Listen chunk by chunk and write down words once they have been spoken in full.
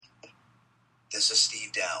this is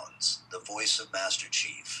Steve Downs, the voice of Master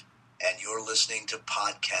Chief, and you're listening to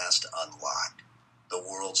Podcast Unlocked, the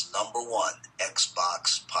world's #1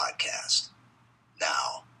 Xbox podcast.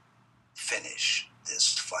 Now, finish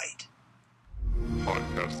this fight.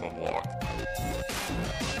 Podcast Unlocked.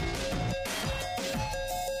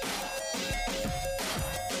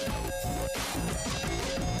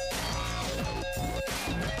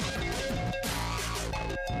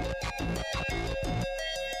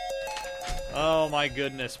 Oh my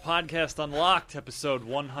goodness. Podcast Unlocked, episode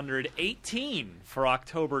 118 for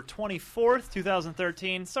October 24th,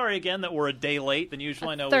 2013. Sorry again that we're a day late than usual.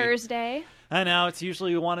 I know Thursday. I know it's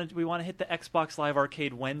usually we want to hit the Xbox Live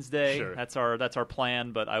Arcade Wednesday. Sure. That's our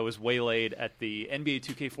plan, but I was waylaid at the NBA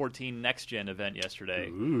 2K14 Next Gen event yesterday,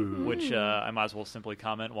 which I might as well simply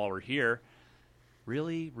comment while we're here.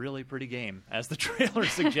 Really, really pretty game, as the trailer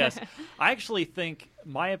suggests. I actually think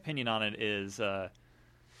my opinion on it is I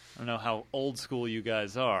don't know how old school you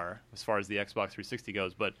guys are as far as the Xbox 360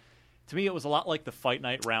 goes, but to me it was a lot like the Fight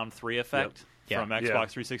Night Round 3 effect from Xbox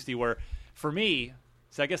 360, where for me,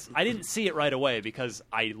 so I guess I didn't see it right away because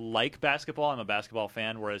I like basketball. I'm a basketball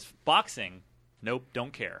fan, whereas boxing, nope,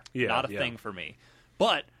 don't care. Not a thing for me.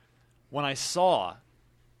 But when I saw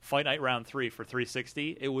Fight Night Round 3 for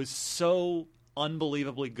 360, it was so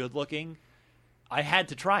unbelievably good looking. I had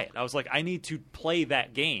to try it. I was like, I need to play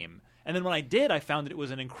that game. And then when I did, I found that it was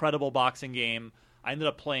an incredible boxing game. I ended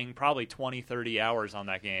up playing probably 20, 30 hours on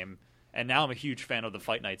that game. And now I'm a huge fan of the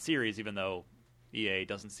Fight Night series, even though EA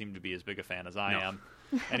doesn't seem to be as big a fan as I am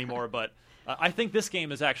anymore. But I think this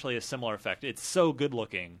game is actually a similar effect. It's so good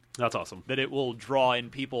looking. That's awesome. That it will draw in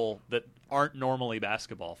people that aren't normally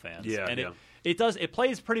basketball fans. Yeah, and it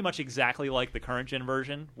plays pretty much exactly like the current gen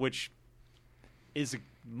version, which is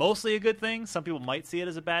mostly a good thing. Some people might see it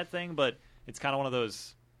as a bad thing, but it's kind of one of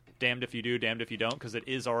those damned if you do, damned if you don't, because it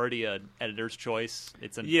is already an editor's choice.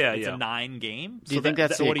 It's a 9 game. Do you think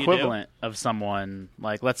that's the equivalent of someone,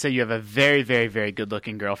 like, let's say you have a very, very, very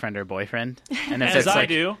good-looking girlfriend or boyfriend, and as I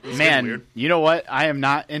do, man, you know what? I am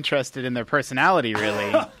not interested in their personality,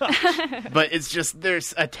 really, but it's just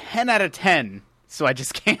there's a 10 out of 10, so I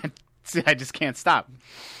just can't stop.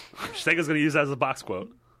 Sega's going to use that as a box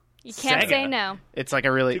quote. You can't say no. It's like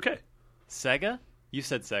a really... Okay. Sega? You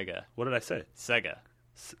said Sega. What did I say? Sega.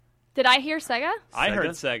 Did I hear Sega? I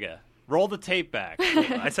heard Sega. Roll the tape back.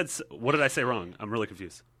 I said, what did I say wrong? I'm really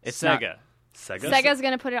confused. It's Sega. Sega? Sega's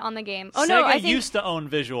going to put it on the game. Oh, Sega no, I think... used to own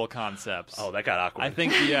Visual Concepts. Oh, that got awkward. I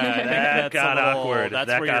think that got awkward. That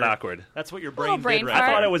got awkward. That's what your brain did brain right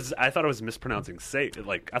fart. there. I thought I was mispronouncing I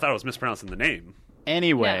thought I was mispronouncing the name.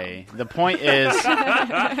 Anyway, the point is...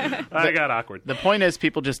 I got awkward. The point is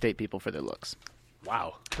people just date people for their looks.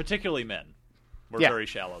 Wow. Particularly men. We're very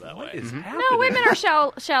shallow that way. What is happening? No, women are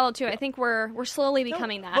shallow too. I think we're slowly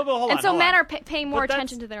becoming that. but hold and on, so hold men on. are paying more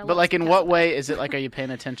attention to their looks. But like in because what of way is it like, are you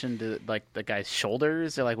paying attention to like the guy's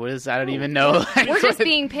shoulders or like what is, I don't even know. that. We're just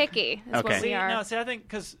being picky is Okay. what we are. No, I think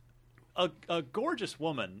because a gorgeous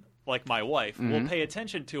woman like my wife will pay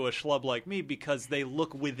attention to a schlub like me because they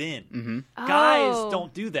look within. Guys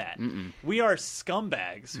don't do that. We are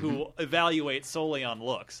scumbags who evaluate solely on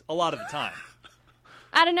looks a lot of the time.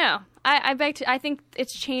 I don't know. I think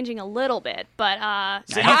it's changing a little bit, but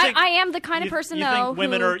So you think- I am the kind of person you though.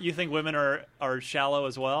 You think women are shallow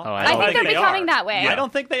as well? Oh, I I don't think they're they becoming are. that way. I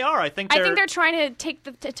don't think they are. I think they're trying to take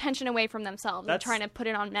the attention away from themselves. They're That's- trying to put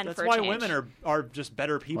it on men That's for a why change. women are just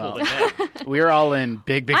better people Well. than men. We're all in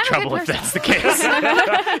big I'm a good trouble if person. that's the case.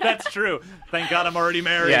 That's true. Thank God I'm already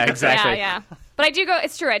married. Yeah, exactly. Yeah. But I do go.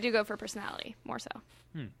 It's true. I do go for personality more so.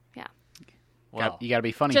 Yeah. Well, You got to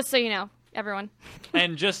be funny. Just so you know, everyone.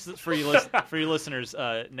 and just for you listeners,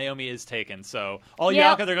 Naomi is taken. So all you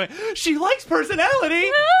Yeah. out there going, she likes personality.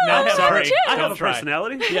 No, No, sorry. legit. I have Don't a try.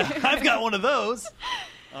 personality. Yeah, I've got one of those.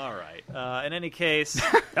 All right. In any case,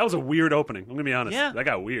 That was a weird opening. I'm going to be honest. yeah, That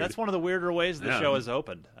got weird. That's one of the weirder ways the Yeah. show has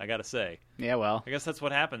opened. I got to say. yeah, well. I guess that's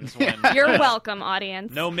what happens when You're welcome,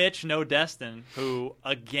 audience. no Mitch, no Destin, who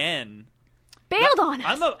again. Bailed on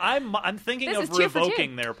us. I'm thinking This of is 2 for 2.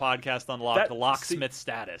 revoking their podcast Unlocked to locksmith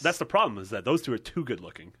status. That's the problem is that those two are too good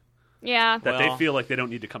looking. Yeah. That Well, they feel like they don't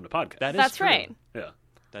need to come to podcast. That is That's true. right. Yeah.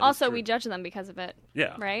 That is Also, true. we judge them because of it.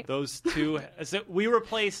 Yeah. Right? Those two. So we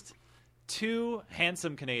replaced 2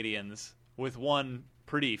 handsome Canadians with 1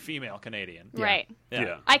 pretty female Canadian. Right.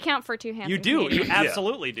 Yeah. I count for 2 hands. You do. You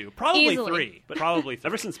absolutely do. Probably Easily. 3. But probably 3.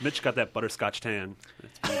 Ever since Mitch got that butterscotch tan,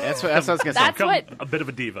 That's what I was going to say. That's what. a bit of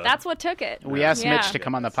a diva. That's what took it. We asked Yeah. Mitch to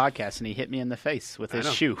come on the podcast, and he hit me in the face with his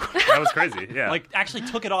know. shoe. That was crazy. Yeah. Like, actually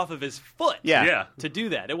took it off of his foot. Yeah. Yeah. To do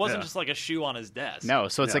that. It wasn't Yeah. just like a shoe on his desk. No,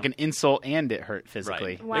 so it's No. like an insult and it hurt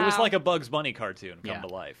physically. Right. Wow. It was like a Bugs Bunny cartoon come Yeah. to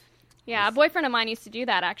life. Yeah, a boyfriend of mine used to do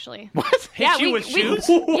that, actually. What? Yeah, you with shoes?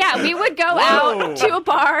 Yeah, we would go out to a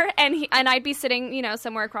bar, and I'd be sitting,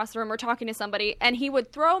 somewhere across the room or talking to somebody, and he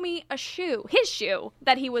would throw me a shoe, his shoe,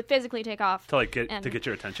 that he would physically take off. To get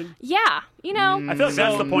your attention. Yeah, I feel like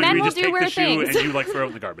that's the point men where you will just do take the weird shoe things. and you throw it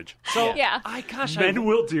in the garbage. So Yeah. Men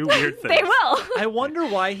will do weird things. They will. I wonder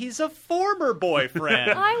why he's a former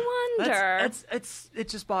boyfriend. I wonder. It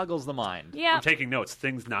just boggles the mind. Yeah. I'm taking notes.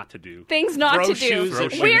 Things not to do. Things not Throw to do. shoes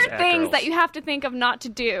at Weird girls. things that you have to think of not to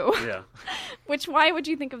do. Yeah. Why would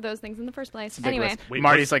you think of those things in the first place? Anyway. Wait,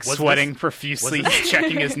 Marty's was sweating this- profusely, was this-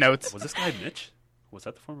 checking his notes. Was this guy Mitch? Was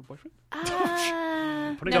that the former boyfriend?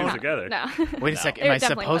 Putting no, things together. No. Wait a second. It Am I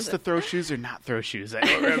definitely supposed to wasn't. throw shoes or not throw shoes? I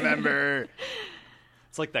don't remember.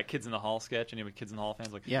 It's like that Kids in the Hall sketch. Any of the Kids in the Hall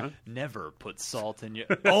fans? Like, Yeah. never put salt in your...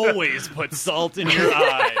 Always put salt in your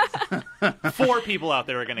eyes. 4 people out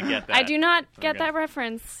there are going to get that. I do not get Okay. that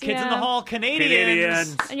reference. Kids in the Hall,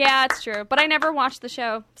 Canadians. Canadians. Yeah, it's true. But I never watched the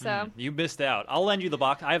show, so. You missed out. I'll lend you the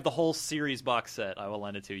box. I have the whole series box set. I will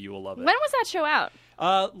lend it to you. You will love it. When was that show out?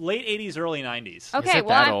 Late 80s, early 90s. Okay, Is it well,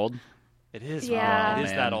 that I'm- old? It is. Yeah. It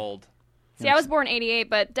is Oh, that man. old. See, I was born 88,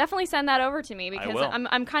 but definitely send that over to me because will. I'm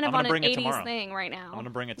kind of I'm on gonna an bring it 80s tomorrow. thing right now. I'm going to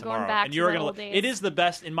bring it tomorrow. Going back and to you're the gonna old days. It is the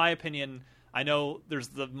best, in my opinion. I know there's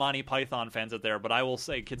the Monty Python fans out there, but I will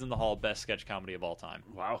say Kids in the Hall, best sketch comedy of all time.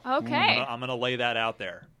 Wow. Okay. I'm going to lay that out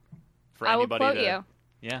there for I will anybody quote to... you.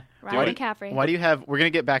 Yeah. Ryan McCaffrey. Why do you have? We're gonna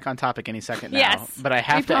get back on topic any second now. Yes, but I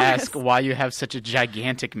have we to promise. ask why you have such a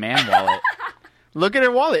gigantic man wallet. Look at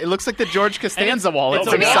her wallet. It looks like the George Costanza wallet it's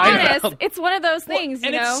from To be Seinfeld. honest, it's one of those things,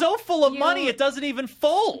 and you know. it's so full of You- money, it doesn't even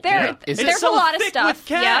fold. There, Is it there's so a lot of thick stuff. with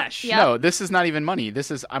cash? Yep. No, this is not even money.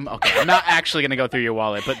 This is I'm not actually gonna go through your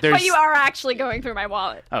wallet, but there's. But you are actually going through my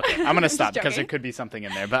wallet. Okay, I'm gonna stop because joking. there could be something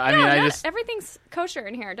in there. But I No, mean, no, I just everything's kosher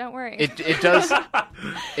in here. Don't worry.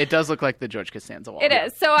 it does look like the George Costanza wallet. It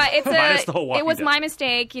is. So Minus the whole it Walking was Dead. my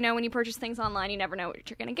mistake. You know, when you purchase things online, you never know what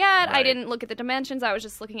you're going to get. I Right. didn't look at the dimensions. I was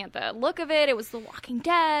just looking at the look of it. It was The Walking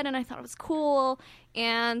Dead, and I thought it was cool.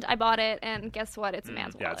 And I bought it, and guess what? It's a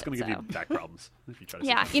man's wallet. Yeah, it's going to give so. you back problems if you try to.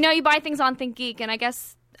 Yeah, sit you know, you buy things on ThinkGeek, and I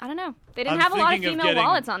guess I don't know. They didn't have a lot of female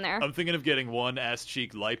wallets on there. I'm thinking of getting one ass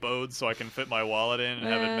cheek lipode so I can fit my wallet in and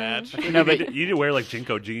have it match. down. No, but You need to wear like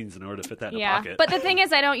Jinko jeans in order to fit that in a Yeah, pocket. but the thing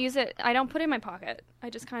is, I don't use it. I don't put it in my pocket. I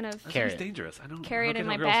just kind of That Carry seems it. dangerous. I don't carry how it in can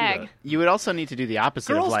my girls do bag. that? you would also need to do the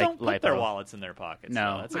opposite Girls of don't put lipo. their wallets in their pockets.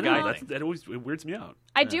 No. though. That's a I guy know, thing. that always it weirds me out.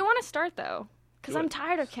 I do want to start though, because Do I'm it.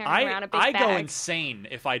 tired of carrying around a big I bag. go insane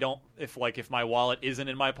if I don't if my wallet isn't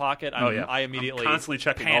in my pocket. Oh yeah, I immediately I'm constantly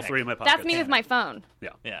checking panic. all 3 of my pockets. That's me with my phone. Yeah,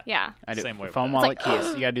 Yeah, Yeah, I do. Same way with Phone that. wallet It's like,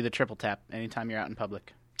 keys. You gotta do the triple tap anytime you're out in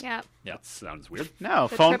public. yeah. Yeah. sounds weird. No,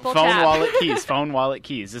 The phone triple phone tap. wallet keys. Phone wallet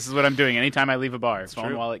keys. This is what I'm doing anytime I leave a bar. Phone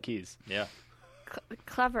true. wallet keys. Yeah.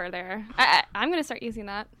 Clever there. I'm going to start using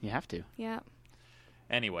that. You have to. Yeah.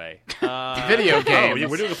 Anyway, Video Oh, games. yeah,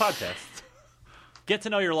 we're doing a podcast. get to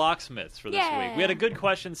know your locksmiths for this Yeah. week. We had a good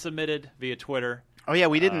question submitted via Twitter. Oh yeah,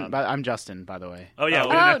 we didn't. But I'm Justin, by the way. Oh yeah, Oh.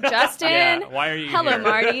 we Oh, didn't- Justin. Yeah. Why are you Hello, here?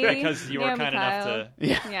 Marty. Because you were Naomi kind enough Kyle. to.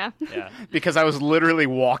 Yeah, Yeah. Yeah. because I was literally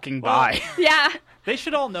walking by. Yeah. They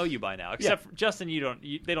should all know you by now, except for Justin.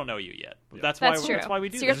 They don't know you yet. That's That's why. true. That's why we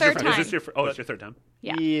do It's your this. third Is time. this your? Oh, it's your third time.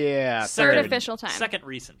 Yeah. Yeah, Third third. official time. Second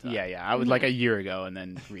recent time. Yeah. I was like a year ago, and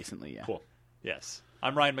then recently. Yeah, Cool. Yes.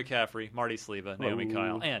 I'm Ryan McCaffrey, Marty Sleva, Naomi Ooh.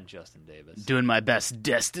 Kyle, and Justin Davis. doing my best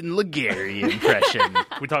Destin Legary impression. Can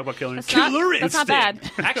we talk about Killer That's Instinct? not, that's not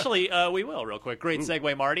bad. Actually, we will real quick. Great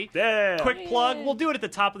segue, Marty. Yeah. Quick plug. We'll do it at the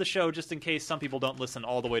top of the show just in case some people don't listen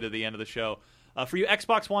all the way to the end of the show. For you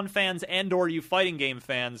Xbox One fans and/or you fighting game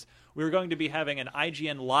fans, we're going to be having an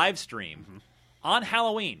IGN live stream on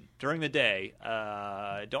Halloween during the day.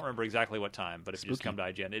 I don't remember exactly what time, but if you just come to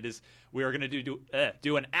IGN, we are going to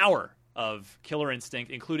do an hour of Killer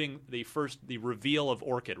Instinct, including the reveal of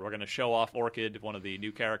Orchid. We're going to show off Orchid, one of the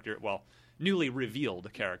newly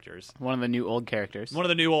revealed characters. One of the new old characters. One of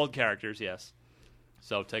the new old characters, yes.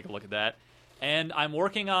 So take a look at that. And I'm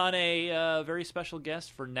working on a very special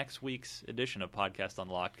guest for next week's edition of Podcast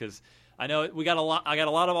Unlocked because I know I got a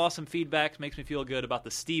lot of awesome feedback. Makes me feel good about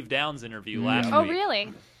the Steve Downs interview last Oh, week.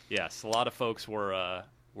 really? Yes, a lot of folks were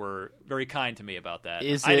very kind to me about that.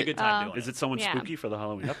 Is I had a it- good time doing Is it someone Yeah. spooky for the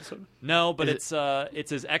Halloween episode? No, but Is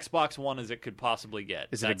it's as Xbox One as it could possibly get.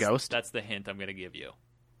 Is it a ghost? That's the hint I'm going to give you.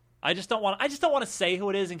 I just don't want to say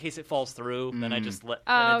who it is in case it falls through. Then I just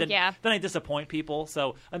Oh, yeah. Then I disappoint people.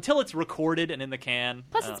 So until it's recorded and in the can.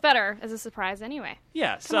 Plus, it's better as a surprise anyway.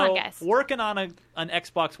 Yeah. Come So on, guys. working on an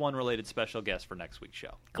Xbox One related special guest for next week's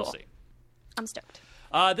show. We'll Cool. see. I'm stoked.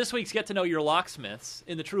 This week's Get to Know Your Locksmiths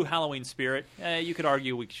in the true Halloween spirit. You could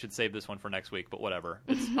argue we should save this one for next week, but whatever.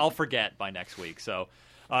 I'll forget by next week. So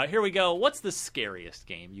Here we go. What's the scariest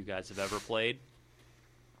game you guys have ever played?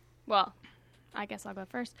 Well, I guess I'll go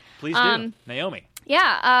first. Please do. Naomi.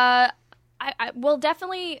 Yeah, I will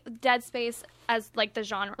definitely Dead Space as like the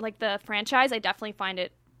genre, like the franchise. I definitely find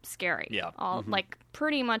it scary. Yeah. Like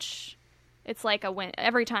pretty much, it's like a win.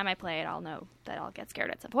 Every time I play it, I'll know that I'll get scared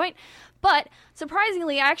at some point. But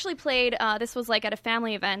surprisingly, I actually played. This was like at a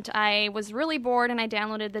family event. I was really bored and I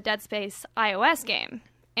downloaded the Dead Space iOS game,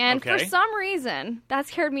 and for Okay. some reason that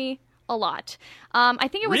scared me a lot. I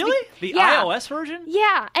think it was Really? The yeah. iOS version?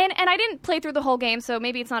 Yeah, and I didn't play through the whole game, so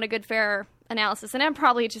maybe it's not a good fair analysis, and I'm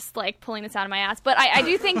probably just like pulling this out of my ass. But I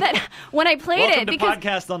do think that when I played Welcome it, to because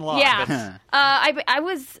Podcast Unlocked. yeah, That's- I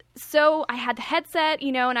was so I had the headset,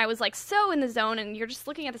 you know, and I was like so in the zone, and you're just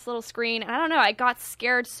looking at this little screen, and I don't know, I got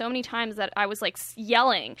scared so many times that I was like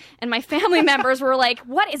yelling, and my family members were like,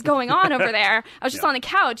 "What is going on over there?" I was just on the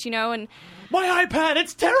couch, you know, and My iPad,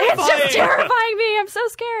 it's terrifying. it's just terrifying me. I'm so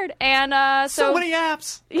scared, and So many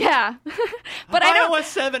apps. yeah, but I don't. iOS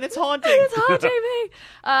 7, it's haunting. It's haunting me.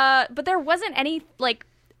 But there wasn't any like.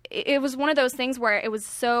 It was one of those things where it was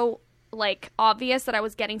so like obvious that I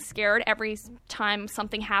was getting scared every time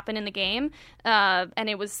something happened in the game, and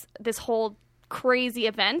it was this whole crazy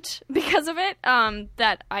event because of it.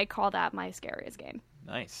 That I call that my scariest game.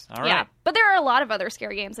 Nice. All right. Yeah, but there are a lot of other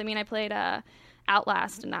scary games. I mean, I played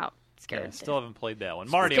Outlast and out scared. Yeah, still haven't played that one.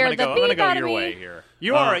 Marty, Scared I'm gonna the beep go out of your me. way here.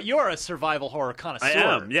 You're a survival horror connoisseur. I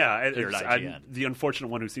am, yeah. here at I'm IGN. the unfortunate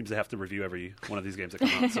one who seems to have to review every one of these games that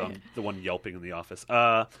come out, so I'm the one yelping in the office.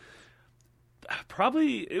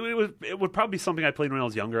 Probably, it would probably be something I played when I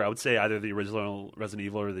was younger. I would say either the original Resident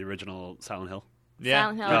Evil or the original Silent Hill. Yeah,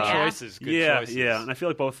 Silent Hill, good yeah. choices. Good yeah, choices. yeah, and I feel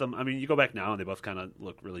like both of them. I mean, you go back now and they both kind of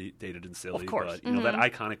look really dated and silly. Of course. But you know that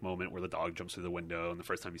iconic moment where the dog jumps through the window and the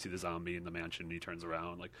first time you see the zombie in the mansion and he turns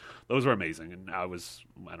around, like those were amazing. And I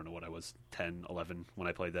don't know what I was, 10, 11 when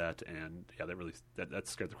I played that, and yeah, that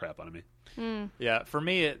scared the crap out of me. Yeah, for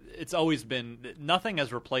me, it's always been nothing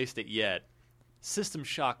has replaced it yet. System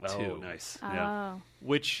Shock 2. Oh, nice. Yeah. Oh.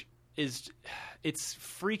 Which is it's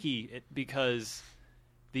freaky because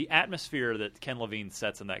the atmosphere that Ken Levine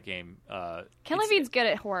sets in that game. Ken Levine's good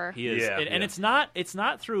at horror. He is, Yeah, and yeah. it's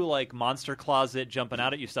not through like monster closet jumping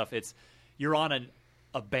out at you stuff. It's you're on an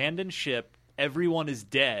abandoned ship. Everyone is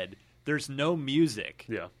dead. There's no music.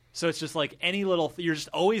 Yeah. So it's just like any little. You're just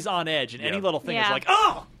always on edge, and any Yeah. little thing is Yeah. like,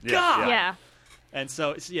 oh Yeah, god. Yeah. And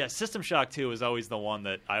so, System Shock 2 is always the one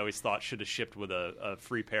that I always thought should have shipped with a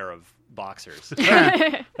free pair of boxers.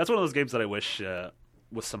 That's one of those games that I wish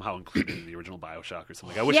was somehow included in the original BioShock or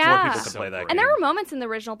something. I wish more Yeah. people could So play that great. game. And there were moments in the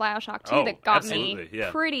original BioShock too Oh, that got absolutely, me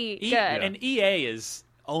yeah. pretty good. And EA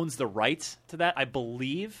owns the rights to that, I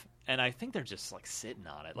believe, and I think they're just like sitting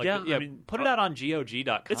on it. Like, Yeah, I mean, put it out on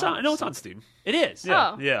GOG.com. It's on. I know it's on Steam. It is.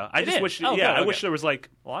 Yeah, Oh. yeah. I It just is? wish. Oh, yeah, good, I wish okay. there was like.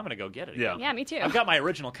 Well, I'm gonna go get it. Yeah. Again. Yeah, me too. I've got my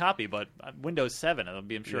original copy, but Windows 7. I'm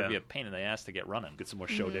sure it'd be Yeah. a pain in the ass to get running. Get some more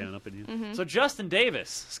Shodan up in you. Mm-hmm. So Justin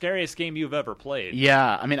Davis, scariest game you've ever played?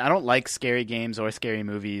 Yeah, I mean, I don't like scary games or scary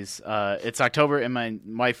movies. It's October, and my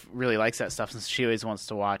wife really likes that stuff, since she always wants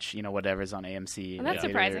to watch, whatever's on AMC. Well, that's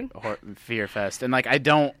surprising. Fear Fest, and like I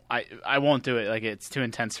won't do it. Like it's too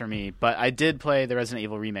intense for me. But I did play the Resident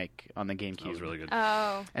Evil remake on the GameCube. That was really good.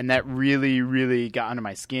 Oh. And that really, really got under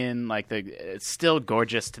my skin. Like it's still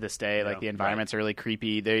gorgeous to this day. Like Yeah, the environments are really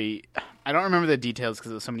creepy. I don't remember the details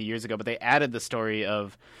because it was so many years ago, but they added the story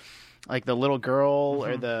of like the little girl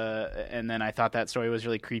and then I thought that story was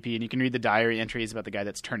really creepy. And you can read the diary entries about the guy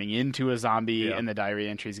that's turning into a zombie, Yeah. and the diary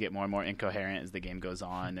entries get more and more incoherent as the game goes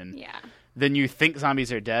on. And Yeah. then you think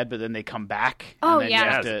zombies are dead, but then they come back. Oh, and then you yeah.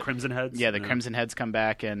 Yeah, have the to- Crimson Heads. yeah, the Crimson Heads come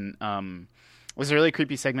back, and there's a really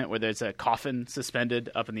creepy segment where there's a coffin suspended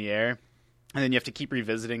up in the air, and then you have to keep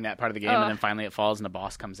revisiting that part of the game, Ugh. and then finally it falls and the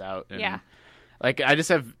boss comes out. And, Yeah. like I just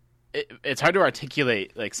have. It's hard to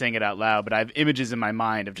articulate, like saying it out loud, but I have images in my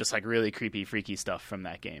mind of just like really creepy, freaky stuff from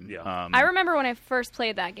that game. Yeah. I remember when I first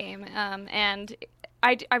played that game, and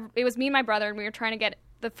it was me and my brother, and we were trying to get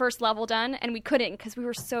the first level done, and we couldn't because we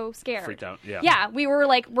were so scared. Freaked out. Yeah. Yeah, we were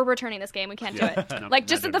like, we're returning this game. We can't do it. No, Like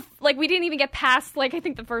just not at the we didn't even get past like I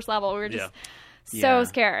think the first level. We were just so Yeah.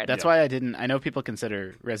 scared. That's why I didn't. I know people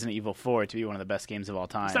consider Resident Evil 4 to be one of the best games of all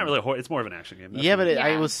time. It's not really a horror. It's more of an action game. Yeah, but I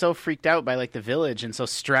Yeah. was so freaked out by like the village and so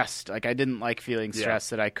stressed. Like I didn't like feeling stressed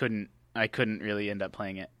that I couldn't really end up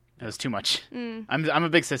playing it. It was too much. I'm a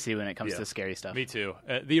big sissy when it comes Yeah. to scary stuff. Me too.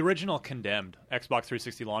 The original Condemned Xbox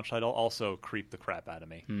 360 launch title also creeped the crap out of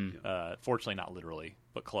me. Fortunately, not literally,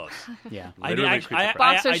 but close. Yeah. Literally creeped the crap.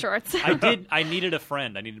 Boxer shorts. I needed a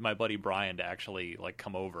friend. I needed my buddy Brian to actually like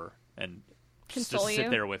come over and Console just sit you.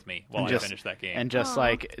 there with me while I finish that game. And just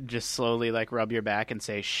slowly rub your back and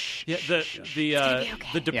say shh. Yeah, okay.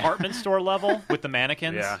 the department store level with the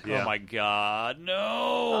mannequins. Yeah. Oh my god,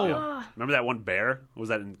 no! Yeah. Remember that one bear? Was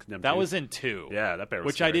that in Condemned? That 2? was in 2. Yeah, that bear was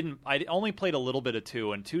which scary. I only played a little bit of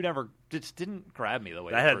 2, and 2 never just didn't grab me the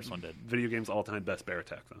way That the had first one did. video game's all-time best bear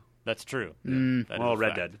attack, though. That's true. Mm. That is Well, a Red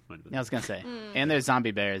fact. Dead. might have been. Yeah, I was gonna say. And there's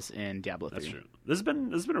zombie bears in Diablo 3. That's true. This has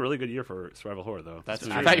been a really good year for survival horror, though. That's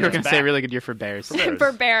I true. thought you were It's gonna say back. really good year for bears.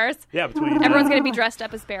 For bears. Yeah, between Everyone's going to be dressed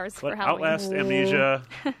up as bears for But Halloween. Outlast, Amnesia,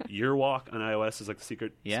 Yearwalk on iOS is like the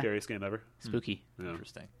secret Yeah. scariest game ever. Spooky. Yeah.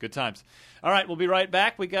 Interesting. Good times. All right, we'll be right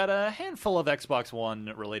back. We got a handful of Xbox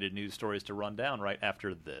One related news stories to run down right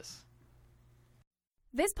after this.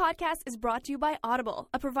 This podcast is brought to you by Audible,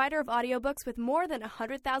 a provider of audiobooks with more than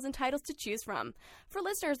 100,000 titles to choose from. For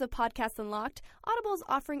listeners of Podcasts Unlocked, Audible is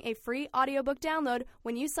offering a free audiobook download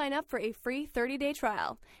when you sign up for a free 30-day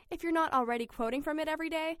trial. If you're not already quoting from it every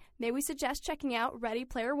day, may we suggest checking out Ready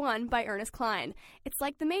Player One by Ernest Cline. It's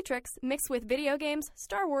like The Matrix mixed with video games,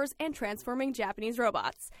 Star Wars, and transforming Japanese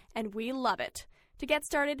robots. And we love it. To get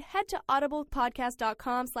started, head to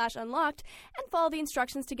audiblepodcast.com/unlocked and follow the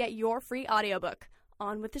instructions to get your free audiobook.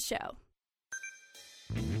 On with the show.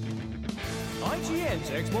 IGN's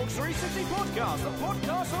Xbox 360 podcast, the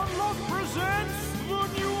Podcast Unlocked presents the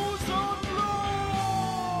News Unlocked!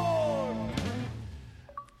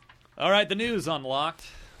 All right, the news unlocked.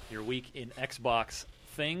 Your week in Xbox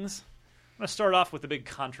things. I'm going to start off with the big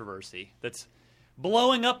controversy that's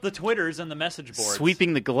blowing up the Twitters and the message boards.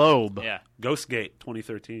 Sweeping the globe. Yeah, Ghostgate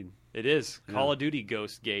 2013. it is. Call of Duty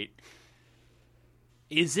Ghostgate.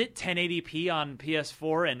 Is it 1080p on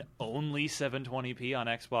PS4 and only 720p on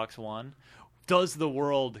Xbox One? Does the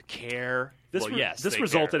world care? This Well, yes, this they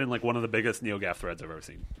resulted care. in like one of the biggest NeoGAF threads I've ever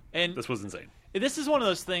seen. And This was insane. this is one of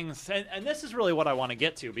those things, and this is really what I want to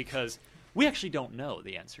get to, because we actually don't know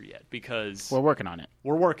the answer yet, because We're working on it.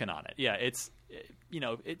 we're working on it. Yeah, it's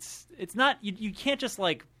not, you can't just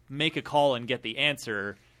like make a call and get the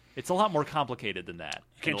answer. It's a lot more complicated than that.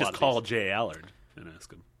 You can't in a just lot of call these. Jay Allard and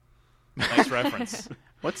ask him. Nice reference.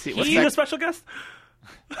 What's Is that? he a special guest?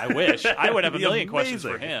 I wish. I would have a Be million questions for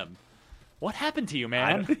amazing. him. What happened to you,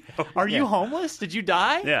 man? don't know. Are you Yeah. homeless? Did you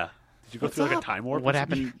die? Yeah. Did you go through like a time warp? What or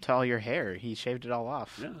something? happened to all your hair? He shaved it all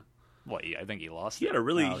off. Yeah. Well, yeah, I think he lost He it. had a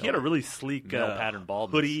really sleek Male pattern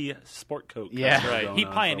baldness. hoodie sport coat. Yeah. kind of Right. going He on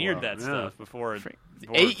for a pioneered while. that Yeah. stuff before.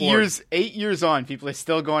 8 years on, people are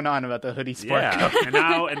still going on about the hoodie sport Yeah, coat.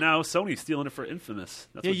 and now Sony's stealing it for Infamous.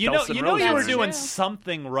 That's Yeah, what Delson you know Rose you were is. doing That's true.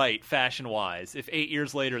 something right fashion wise. If 8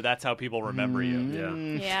 years later, that's how people remember you. Yeah.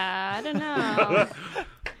 Yeah, I don't know.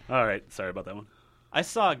 All right. Sorry about that one. I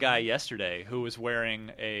saw a guy yesterday who was wearing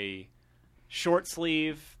a short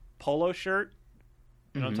sleeve polo shirt.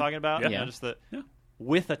 You know what I'm talking about? Yeah. You know, just the Yeah.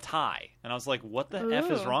 with a tie, and I was like, "What the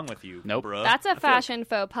f is Ooh. wrong with you, Nope. bro?" That's a fashion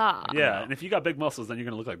faux pas. Yeah, and if you got big muscles, then you're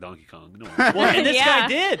gonna look like Donkey Kong. No. well, and this Yeah. guy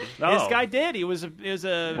did. This Oh. guy did. He was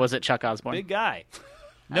a Was it Chuck Osborne? big guy.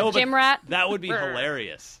 No, but Gym rat. that would be Brr.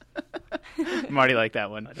 hilarious. Marty liked that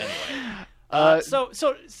one.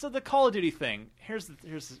 So the Call of Duty thing. Here's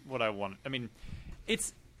what I want. I mean,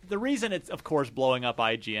 it's the reason it's of course blowing up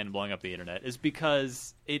IGN, blowing up the internet, is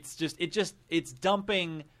because it's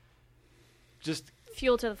dumping just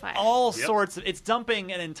Fuel to the fire. all Yep. sorts of. It's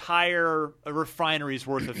dumping an entire refinery's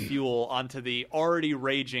worth of fuel onto the already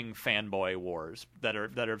raging fanboy wars that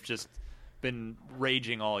have just been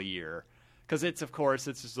raging all year. Because it's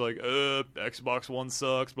just like Xbox One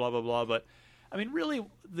sucks, blah blah blah. But I mean, really,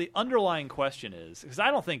 the underlying question is, because I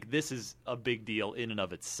don't think this is a big deal in and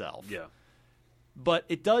of itself. Yeah. But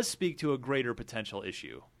it does speak to a greater potential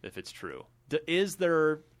issue if it's true. Is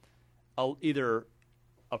there either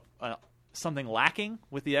something lacking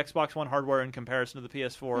with the Xbox One hardware in comparison to the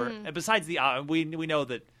PS4? And besides we know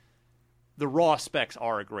that the raw specs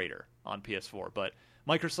are greater on PS4, but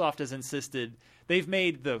Microsoft has insisted. They've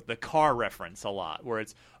made the car reference a lot, where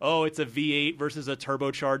it's a V8 versus a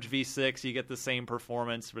turbocharged V6. You get the same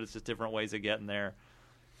performance, but it's just different ways of getting there.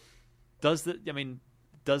 Does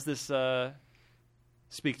this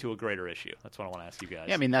speak to a greater issue? That's what I want to ask you guys.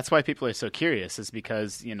 Yeah, I mean, that's why people are so curious, is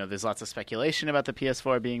because, there's lots of speculation about the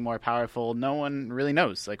PS4 being more powerful. No one really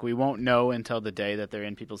knows. Like, we won't know until the day that they're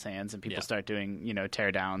in people's hands and people start doing,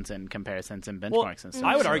 teardowns and comparisons and benchmarks and stuff.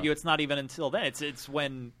 I would So- argue it's not even until then.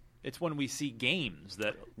 It's when we see games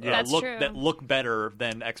that That's true. look better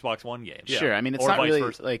than Xbox One games. Sure, I mean, it's Or not vice really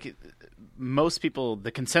versa. like most people,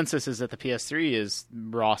 the consensus is that the PS3 is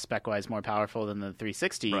raw spec-wise more powerful than the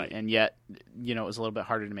 360, Right. and yet, it was a little bit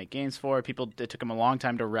harder to make games for. It took them a long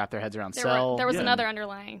time to wrap their heads around Cell. There was Yeah. another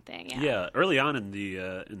underlying thing. Yeah, early on in the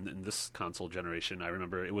in this console generation, I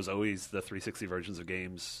remember it was always the 360 versions of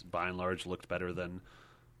games, by and large, looked better than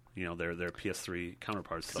their PS3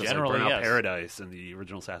 counterparts. Stuff Generally, like Burnout yes. Paradise and the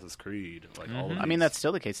original Assassin's Creed, all of I mean, these. that's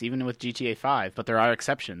still the case, even with GTA 5, but there are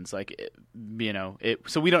exceptions.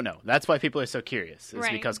 So we don't know. That's why people are so curious, is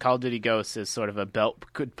Right. because Call of Duty Ghosts is sort of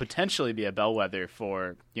could potentially be a bellwether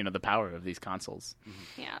for, the power of these consoles.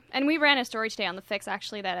 Yeah. And we ran a story today on the Fix,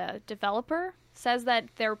 actually, that a developer says that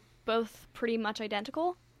they're both pretty much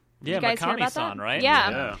identical. Yeah, you guys hear about Makani-san, that? right?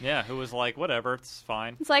 Yeah. Yeah, who was like, whatever, it's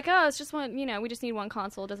fine. It's like, oh, it's just one, we just need one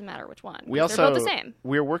console. It doesn't matter which one. We They're also both the same.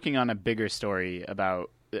 We're working on a bigger story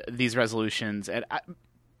about these resolutions, and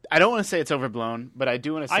I don't want to say it's overblown, but I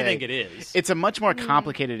do want to say I think it is. It's a much more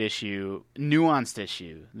complicated issue, nuanced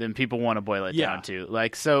issue than people want to boil it Yeah. down to.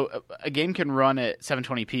 Like, so a game can run at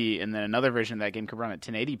 720p, and then another version of that game can run at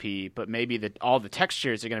 1080p, but maybe all the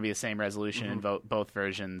textures are going to be the same resolution in both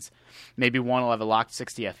versions. Maybe one will have a locked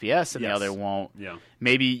 60 FPS, and the Yes. other won't. Yeah.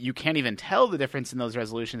 Maybe you can't even tell the difference in those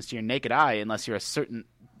resolutions to your naked eye unless you're a certain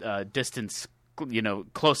distance,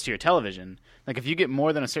 close to your television. Like, if you get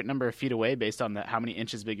more than a certain number of feet away based on how many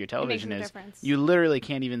inches big your television no is, difference. you literally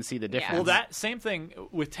can't even see the difference. Well, that same thing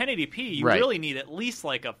with 1080p, you Right. really need at least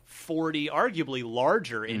like a 40, arguably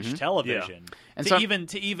larger inch television And to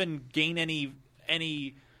so- even gain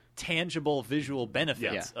any tangible visual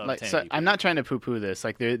benefits of 1080p. So I'm not trying to poo-poo this.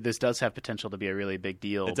 Like, this does have potential to be a really big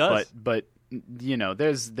deal. It does. But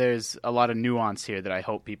there's a lot of nuance here that I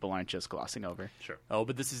hope people aren't just glossing over. Sure. Oh,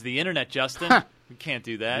 but this is the internet, Justin. We can't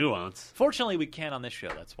do that. Nuance. Fortunately, we can on this show.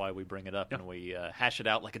 That's why we bring it up and we hash it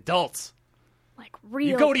out like adults. Like real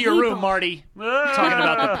You go to your people. room, Marty. Talking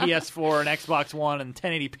about the PS4 and Xbox One and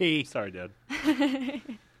 1080p. Sorry, Dad.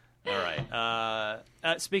 All right.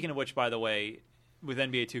 Speaking of which, by the way, with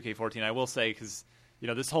NBA 2K14, I will say, because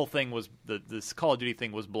this whole thing was this Call of Duty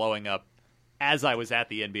thing was blowing up as I was at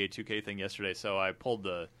the NBA 2K thing yesterday. So I pulled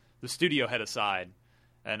the studio head aside,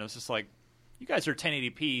 and it was just like, "You guys are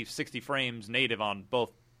 1080p, 60 frames native on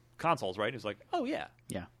both consoles, right?" He was like, "Oh yeah,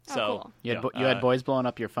 Yeah. Oh, So cool. You had boys blowing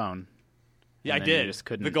up your phone. yeah, I and then you did. just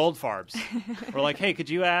couldn't- The gold farbs were like, "Hey, could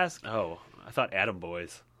you ask?" Oh, I thought Adam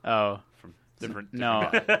Boys. Oh. From Different. No,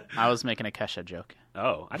 I was making a Kesha joke.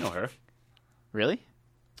 Oh, I know her. Really?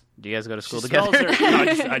 Do you guys go to school She together?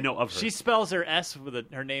 spells her- I know of her. She spells her S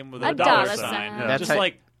with her name with A a dollar dollar sign. sign. Yeah. That's Just how-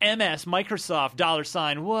 like MS, Microsoft, dollar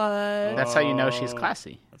sign. What? That's how you know she's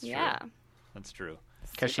classy. That's Yeah. true. That's true.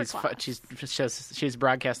 Because Super she's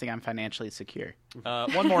broadcasting, I'm financially secure.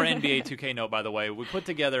 One more NBA 2K note, by the way. We put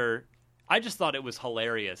together. I just thought it was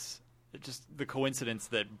hilarious. Just the coincidence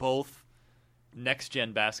that both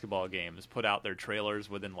next-gen basketball games put out their trailers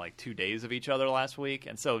within like 2 days of each other last week,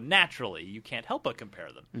 and so naturally you can't help but compare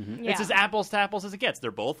them. Yeah. It's as apples to apples as it gets.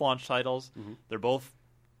 They're both launch titles. They're both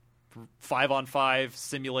 5-on-5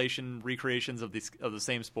 simulation recreations of the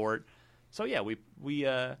same sport. So yeah, we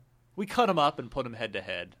cut them up and put them head to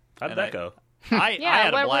head. How did And that go? I Yeah,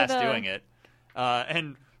 had what a were blast the- doing it.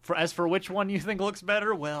 And as for which one you think looks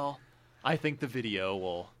better, well, I think the video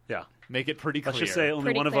will Yeah. make it pretty clear. Let's just say only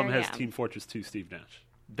Pretty one of them clear, has yeah. Team Fortress 2 Steve Nash.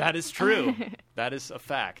 that is true. That is a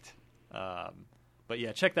fact. But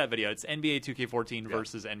yeah, check that video. It's NBA 2K14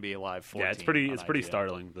 versus NBA Live 14. Yeah, it's pretty on it's pretty IGN.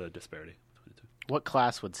 startling, the disparity between the two. What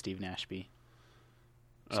class would Steve Nash be?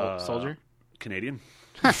 Soldier? Canadian.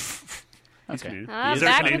 He's Canadian. Ah, Is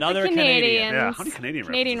back there with another the Canadian? Canadians. Yeah, how many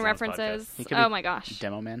Canadian references on this references. He could Oh be my gosh.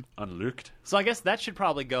 Demo man? Unlooked. So I guess that should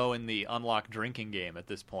probably go in the unlock drinking game at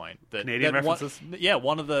this point. Canadian references.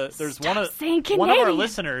 One of the there's Stop saying one of our Canadian.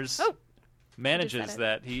 listeners Oh. manages said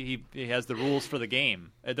that. He has the rules for the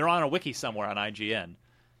game. They're on a wiki somewhere on IGN.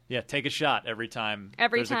 Yeah, take a shot every time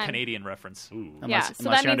Every there's time. a Canadian reference. Ooh. Yeah, Unless- so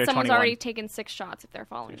unless that you're under means someone's 21. already taken 6 shots if they're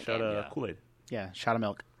following the Shot game. of Yeah. Kool-Aid. Yeah, shot of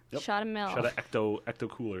milk. Yep. Shot of milk. Shot of ecto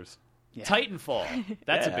coolers. Yeah. Titanfall.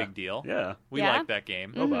 That's Yeah. a big deal. Yeah. We Yeah? like that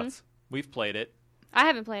game. Robots. We've played it. I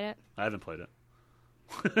haven't played it. I haven't played it.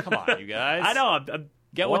 Come on, you guys. I know. I'm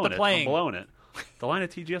Get with blowing the it. playing. I'm blowing it. The line of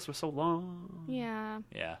TGS was so long. Yeah.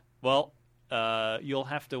 Yeah. Well, you'll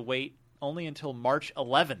have to wait only until March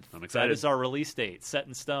 11th. I'm excited. That is our release date, set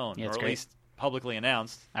in stone, Yeah, or it's at great. least publicly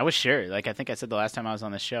announced. I was sure. Like, I think I said the last time I was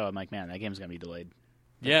on this show, I'm like, man, that game's going to be delayed.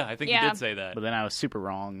 Yeah, I think you Yeah. did say that. But then I was super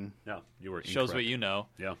wrong. No, you were Shows incorrect. what you know.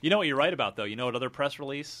 Yeah. You know what you're right about, though. You know what other press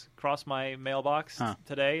release crossed my mailbox Huh.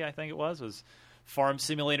 today, I think it was Farm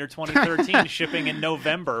Simulator 2013 shipping in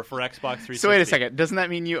November for Xbox 360. So wait a second. Doesn't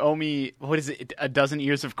that mean you owe me, what is it, a dozen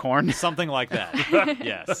ears of corn? Something like that.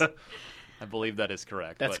 Yes. I believe that is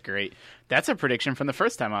correct. That's but great. That's a prediction from the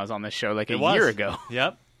first time I was on this show, like it a was. year ago.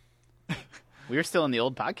 Yep, We were still in the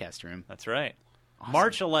old podcast room. that's right.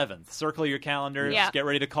 March 11th. Circle your calendars. Yeah. Get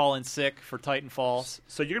ready to call in sick for Titanfall.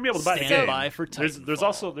 So you're gonna be able to buy the Stand game. by for there's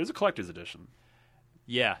Titanfall. a collector's edition.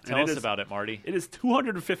 Yeah, tell it us is- about it, Marty. It is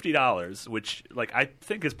 $250, which like I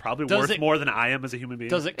think is probably Does worth it- more than I am as a human being.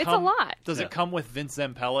 Does it It's come, a lot. Does Yeah. it come with Vince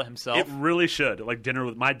Zampella himself? It really should. Like dinner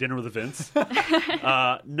with Vince.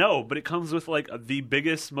 No, but it comes with like the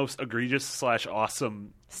biggest, most egregious /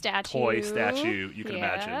 awesome Statue. toy statue you can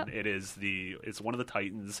Yep. imagine. It's one of the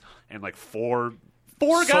Titans and like four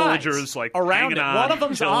Four guys soldiers like around hanging it. on, One of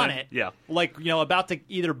them's chilling. on it. Yeah. Like, about to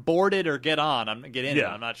either board it or get on. Get in it.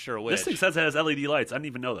 Yeah. I'm not sure which. This thing says it has LED lights. I didn't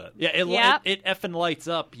even know that. yeah, Yep. it effing lights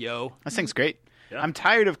up, yo. This thing's great. Yeah. I'm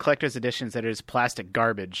tired of collector's editions that are just plastic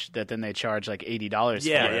garbage that then they charge like $80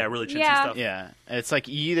 Yeah, for. yeah, really chintzy Yeah. stuff. Yeah. It's like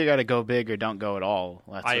you either got to go big or don't go at all.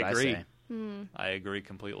 That's I what agree. I say. I agree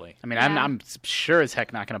completely. I mean, Yeah. I'm sure as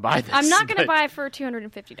heck not going to buy this. I'm not going to but- buy it for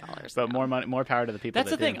 $250. But more money, more power to the people. That's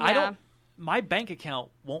the that thing. do. I Yeah. don't. My bank account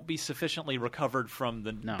won't be sufficiently recovered from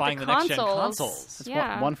No. buying The the next gen consoles. consoles. It's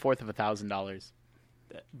Yeah. 1/4 of $1,000.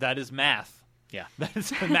 That is math. Yeah, That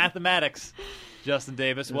is mathematics. Justin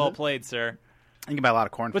Davis, well played, sir. you can buy a lot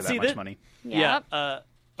of corn for But that see, much thi- money. Yep. Yeah,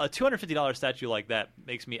 a $250 statue like that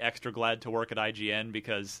makes me extra glad to work at IGN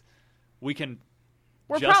because we can.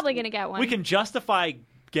 We're probably going to get one. We can justify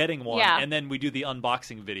getting one, Yeah. and then we do the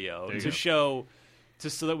unboxing video There you to go. show,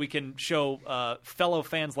 just so that we can show fellow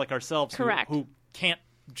fans like ourselves Correct. who can't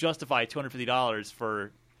justify $250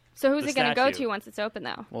 for. So who's the it going to go statue. to once it's open,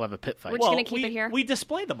 though? We'll have a pit fight. We're just gonna keep it here? We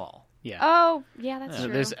display them all. Yeah. Oh, yeah, that's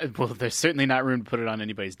true. There's certainly not room to put it on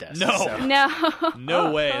anybody's desk. No. so. No.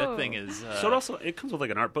 No way. That thing is. So it comes with like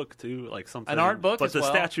an art book too, like something. An art book but as the well?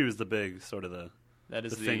 statue is the big sort of the that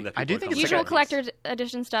is the thing that I do people think are it's Usual coming collector's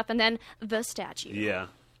edition stuff, and then the statue. up with. Yeah,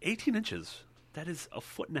 18 inches. That is a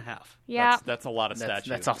foot and a half. Yeah. That's a lot of That's, statues.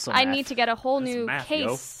 that's also I math. need to get a whole That's new math,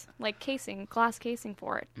 case, like glass casing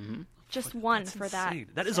for it. Mm-hmm. Just one That's for insane.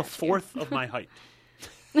 that. That is a statue. fourth of my height.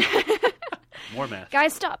 More math.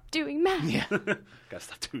 Guys, stop doing math. Yeah. Gotta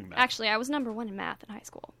stop doing math. Actually, I was number 1 in math in high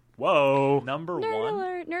school. Whoa. Number Nerd one.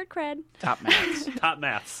 alert, nerd cred. Top maths. Top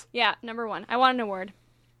maths. Yeah, number 1. I want an award.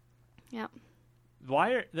 Yeah.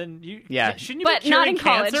 Why are then you? Yeah. Shouldn't you But be not curing in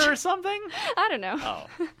college. cancer or something? I don't know. Oh,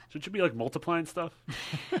 Should you be like multiplying stuff?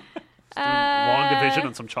 Just doing long division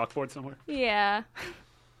on some chalkboard somewhere? Yeah.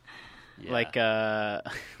 yeah.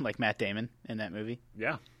 like Matt Damon in that movie.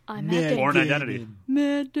 Yeah. I'm Matt Damon. Born Identity.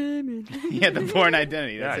 Matt Damon. Yeah, the Born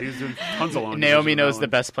Identity. Yeah, That's it. he's doing tons of long Naomi division knows on the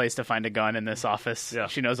that best place to find a gun in this office. Yeah.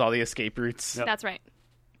 She knows all the escape routes. Yep. That's right.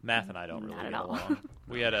 Math and I don't really Not at get all. along.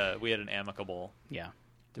 We had an amicable Yeah.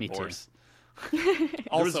 Me too. divorce.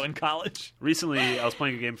 Also in college. Recently, I was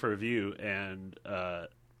playing a game for review, and I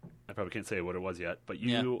probably can't say what it was yet, but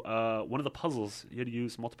one of the puzzles, you had to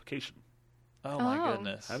use multiplication. Oh my Oh.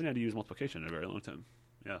 goodness. I haven't had to use multiplication in a very long time.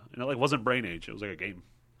 Yeah. And it wasn't Brain Age. It was like a game.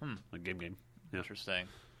 Like game. Yeah. Interesting.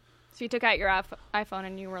 So you took out your iPhone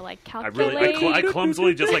and you were like, I calculate. I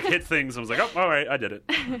clumsily just like hit things and was like, oh, all right, I did it.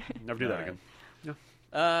 Never do that All right.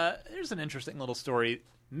 again. There's an interesting little story.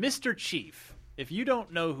 Mr. Chief. If you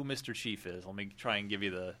don't know who Mr. Chief is, let me try and give you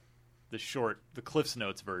the Cliff's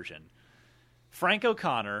Notes version. Frank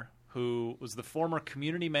O'Connor, who was the former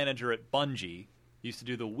community manager at Bungie, used to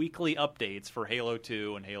do the weekly updates for Halo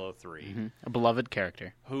 2 and Halo 3, A beloved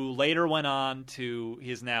character. who later went on to,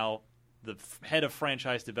 he is now the head of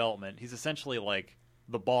franchise development. He's essentially like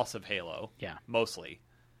the boss of Halo. Yeah. Mostly.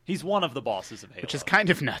 He's one of the bosses of Halo. Which is kind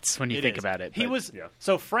of nuts when you It think is. about it. He but- was yeah.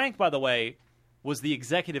 So Frank, by the way, was the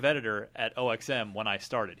executive editor at OXM when I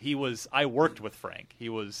started. I worked with Frank. He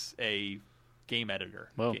was a game editor.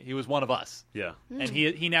 Whoa. He was one of us. Yeah. And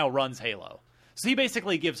he now runs Halo. So he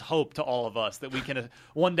basically gives hope to all of us that we can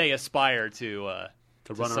one day aspire to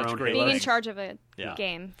run such our own great Being in things. charge of a Yeah.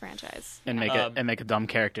 game franchise. and make a dumb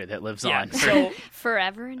character that lives Yeah. on. So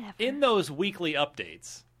Forever and ever. in those weekly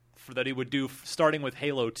updates that he would do, starting with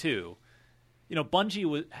Halo 2,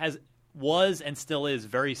 Bungie was and still is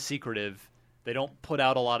very secretive. They don't put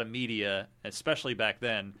out a lot of media, especially back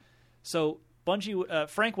then. So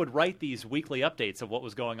Frank would write these weekly updates of what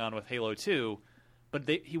was going on with Halo 2, but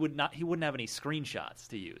he wouldn't have any screenshots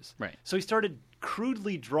to use. Right. So he started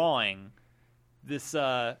crudely drawing this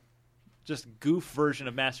just goof version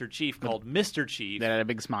of Master Chief called Mr. Chief. that had a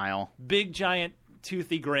big smile. Big giant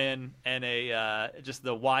toothy grin and just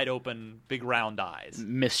the wide open big round eyes.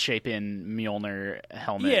 Misshapen Mjolnir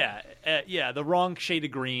helmet. Yeah, the wrong shade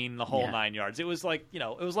of green, the whole Yeah. 9 yards. It was like, it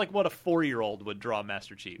was like what a 4-year-old would draw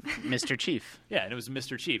Master Chief. Mr. Chief. Yeah, and it was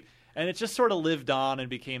Mr. Chief. And it just sort of lived on and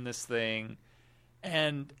became this thing.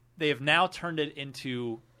 And they have now turned it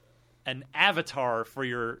into an avatar for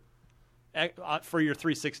your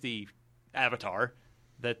 360 avatar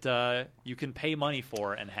that you can pay money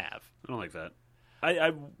for and have. I don't like that.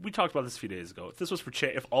 We talked about this a few days ago. If this was for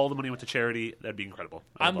if all the money went to charity, that'd be incredible.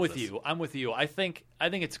 I'm with you. I think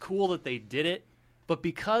it's cool that they did it, but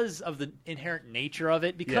because of the inherent nature of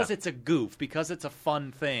it, because it's a goof, because it's a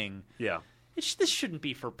fun thing. Yeah. This shouldn't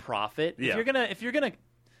be for profit. Yeah. If you're gonna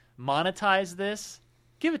monetize this,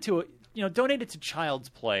 give it to donate it to Child's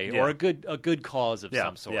Play or a good cause of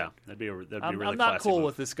some sort. Yeah, that'd be really I'm not classy cool move.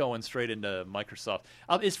 with this going straight into Microsoft.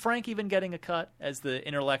 Is Frank even getting a cut as the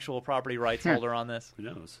intellectual property rights holder on this? Who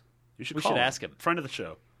knows? We should ask him. Friend of the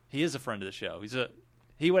show. He is a friend of the show.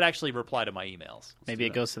 He would actually reply to my emails. Maybe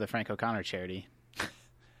it goes to the Frank O'Connor charity.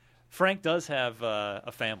 Frank does have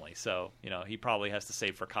a family, so he probably has to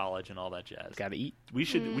save for college and all that jazz. Got to eat. We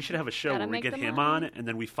should have a show Gotta where we make get the him money. on, and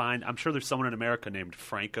then we find. I'm sure there's someone in America named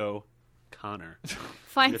Franco Connor.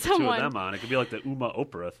 Find Get the two of someone. them on. It could be like the Uma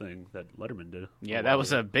Oprah thing that Letterman did. Yeah, that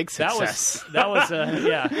was a big success. That was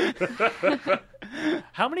yeah.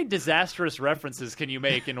 How many disastrous references can you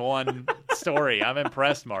make in one story? I'm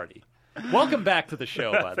impressed, Marty. Welcome back to the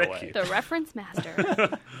show, by the way. The reference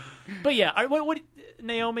master. But yeah, what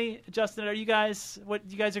Naomi, Justin, do you guys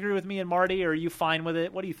agree with me and Marty, or are you fine with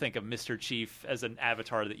it? What do you think of Mr. Chief as an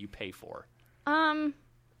avatar that you pay for? Now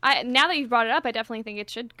that you've brought it up, I definitely think it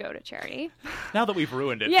should go to charity. Now that we've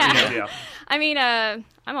ruined it. Yeah. for you. Yeah. I mean, I'm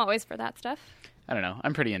always for that stuff. I don't know.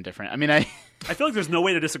 I'm pretty indifferent. I mean, I feel like there's no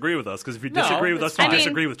way to disagree with us because if you No, disagree with it's us, you fine.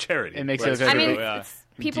 disagree with charity. It makes Right? it very I mean, yeah. it's,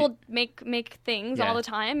 people make things Yeah. all the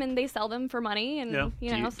time, and they sell them for money, and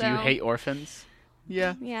Yeah. so do you hate orphans?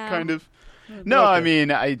 Yeah, Yeah. kind of. No, I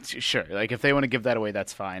mean, sure. Like, if they want to give that away,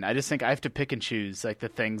 that's fine. I just think I have to pick and choose, like, the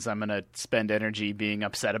things I'm going to spend energy being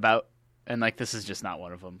upset about. And, like, this is just not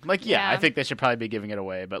one of them. Like, yeah, Yeah. I think they should probably be giving it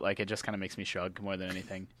away, but, like, it just kind of makes me shrug more than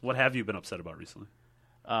anything. What have you been upset about recently?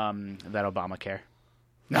 That Obamacare.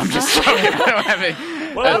 No, I'm just joking. I don't have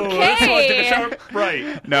any. Whoa, Okay. that's why I take a shower.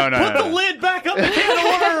 Right. No. Put the lid back up the can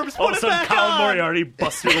of worms. All Put of it a sudden, back Colin on. Moriarty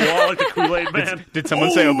busts through the wall like the Kool-Aid man. Did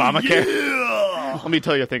someone say Obamacare? Yeah. Let me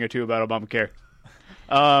tell you a thing or two about Obamacare.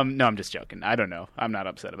 No, I'm just joking. I don't know. I'm not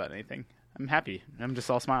upset about anything. I'm happy. I'm just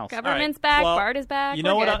all smiles. Government's All right. back. Well, Bart is back. You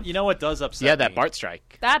know we're what? good. You know what does upset Yeah, me? that BART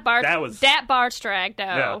strike. That Bart strike, though.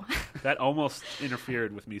 Yeah. That almost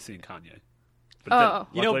interfered with me seeing Kanye. Oh.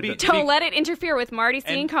 You know, luckily it Don't let it interfere with Marty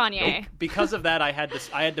seeing Kanye. Because of that, I had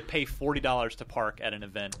to pay $40 to park at an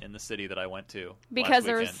event in the city that I went to. Because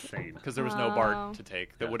there was- Insane. because there was no Oh. BART to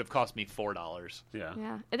take. That Yeah. would have cost me $4. Yeah.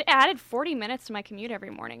 Yeah, it added 40 minutes to my commute every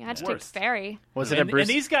morning. I had to take Worst. the ferry. Was it a And Bruce?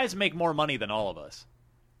 these guys make more money than all of us.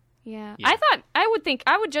 Yeah. Yeah.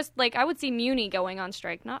 I would see Muni going on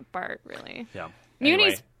strike, not Bart, really. Yeah. Muni's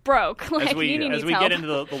Anyway, As broke. Like, we Muni needs as we help. get into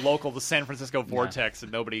the San Francisco vortex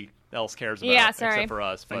and nobody else cares about, Yeah, sorry. except for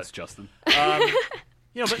us. Thanks, But Justin. but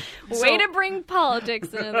Way to bring politics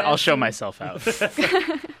into this. I'll show myself out.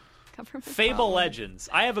 Government Fable problems. Legends.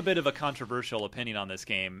 I have a bit of a controversial opinion on this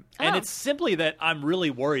game, and Oh. it's simply that I'm really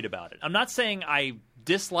worried about it. I'm not saying I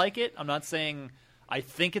dislike it. I'm not saying I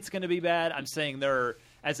think it's going to be bad. I'm saying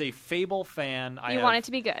as a Fable fan, You want it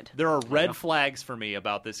to be good. There are red flags for me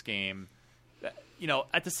about this game.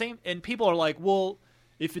 At the same, and people are like, well,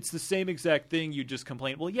 if it's the same exact thing, you just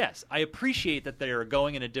complain. Well, yes, I appreciate that they are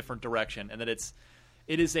going in a different direction, and that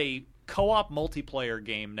it is a co-op multiplayer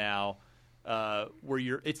game now,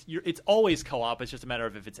 where it's always co-op. It's just a matter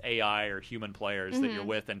of if it's AI or human players that you're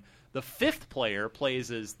with, and the fifth player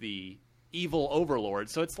plays as the evil overlord.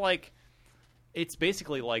 So it's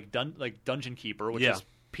basically like Dungeon Keeper, which Yeah. is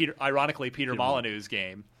ironically Peter Molyneux's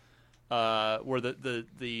game, where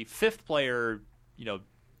the fifth player,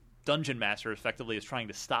 dungeon master effectively is trying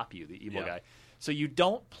to stop you, the evil guy. So you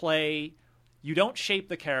don't shape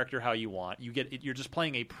the character how you want. You're just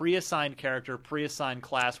playing a pre-assigned character, pre-assigned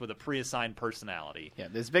class with a pre-assigned personality. Yeah,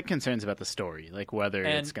 there's big concerns about the story, like whether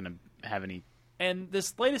And- it's going to have any. And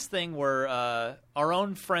this latest thing where our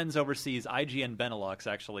own friends overseas, IGN Benelux,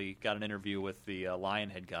 actually got an interview with the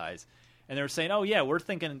Lionhead guys, and they were saying, "Oh yeah, we're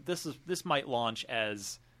thinking this might launch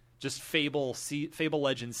as just Fable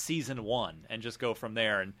Legends Season 1 and just go from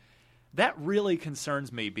there." And that really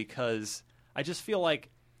concerns me because I just feel like,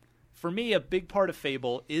 for me, a big part of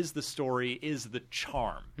Fable is the story, is the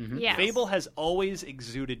charm. Yes. Fable has always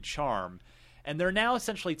exuded charm, and they're now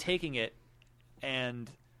essentially taking it and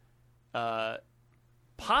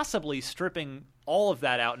possibly stripping all of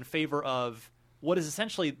that out in favor of what is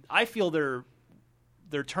essentially, I feel they're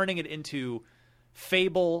turning it into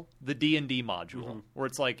Fable, the D&D module, where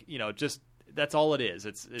it's like, just that's all it is.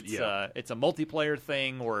 It's Yeah. it's a multiplayer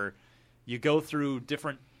thing where you go through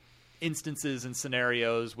different instances and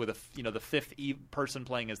scenarios with the fifth person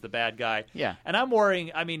playing as the bad guy. Yeah. And I'm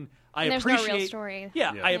worrying. I mean, I And there's no appreciate real story.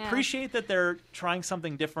 Yeah, Yeah. I Yeah. appreciate that they're trying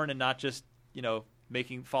something different and not just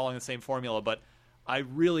following the same formula. But I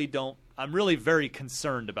really don't. I'm really very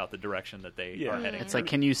concerned about the direction that they Yeah. are heading. It's like,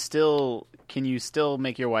 can you still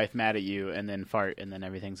make your wife mad at you and then fart and then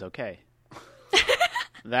everything's okay?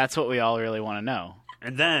 That's what we all really want to know.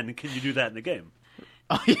 And then, can you do that in the game?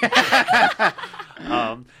 Oh yeah.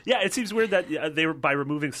 Yeah, it seems weird that they were by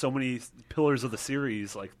removing so many pillars of the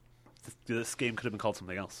series. Like this game could have been called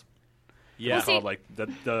something else. Yeah. Well, see- Called like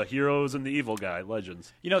the heroes and the evil guy,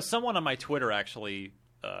 Legends. Someone on my Twitter actually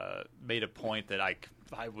made a point that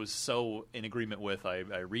I was so in agreement with. I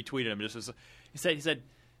retweeted him. He said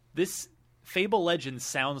this Fable Legends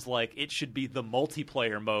sounds like it should be the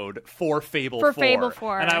multiplayer mode for Fable 4. Fable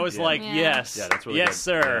 4. And I was Yeah. like, Yeah. yes, Yeah, that's really yes, good.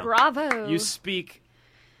 sir. Yeah. Bravo. You speak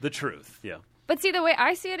the truth. Yeah. But see, the way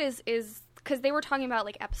I see it is because they were talking about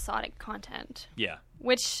like episodic content, Yeah.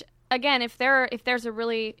 which again, if they're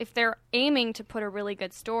aiming to put a really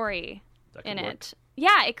good story That could in work. it,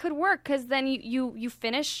 yeah, it could work because then you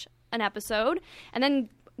finish an episode and then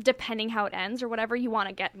depending how it ends or whatever you want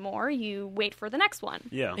to get more, you wait for the next one.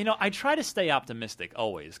 Yeah. I try to stay optimistic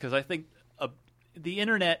always because I think the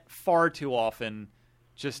internet far too often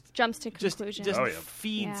just Jumps to conclusions. just Oh, yeah.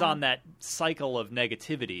 feeds Yeah. on that cycle of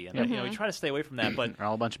negativity, and we try to stay away from that. But They're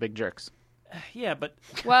all a bunch of big jerks. yeah, but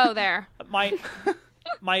Whoa, there. my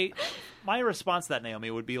response to that,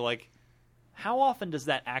 Naomi, would be like, how often does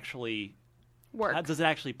that actually Work. how does it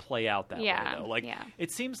actually play out that Yeah, way? Though? Like, yeah.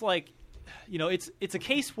 it seems like it's a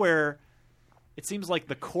case where it seems like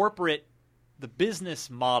the business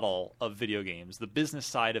model of video games, the business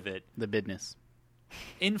side of it, The business.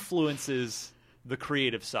 influences the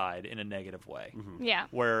creative side in a negative way. Yeah.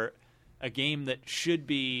 Where a game that should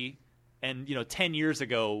be, and 10 years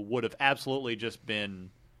ago would have absolutely just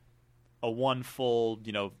been a one full,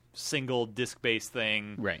 single disc-based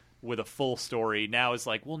thing Right. with a full story, now it's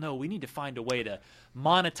like, well, no, we need to find a way to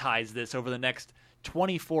monetize this over the next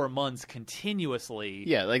 24 months continuously.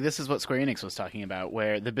 Yeah, like this is what Square Enix was talking about,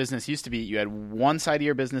 where the business used to be you had one side of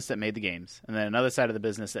your business that made the games, and then another side of the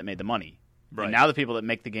business that made the money. Right. And now the people that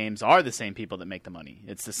make the games are the same people that make the money.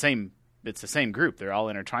 It's the same group. They're all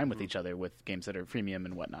intertwined with each other with games that are freemium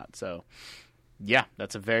and whatnot. So, yeah,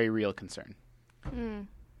 that's a very real concern.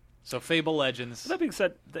 So Fable Legends. That being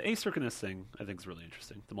said, the asynchronous thing I think is really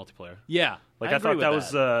interesting. The multiplayer. Yeah. Like I agree thought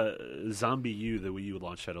with that was Zombie U, the Wii U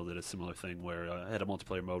launch title, did a similar thing where it had a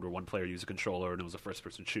multiplayer mode where one player used a controller and it was a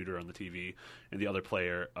first-person shooter on the TV, and the other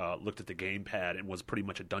player looked at the gamepad and was pretty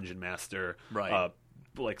much a dungeon master, Right.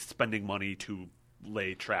 Like spending money to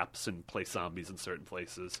lay traps and place zombies in certain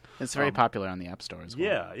places. It's very popular on the App Store as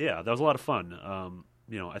well. Yeah, that was a lot of fun.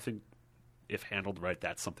 I think if handled right,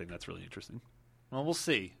 that's something that's really interesting. Well, we'll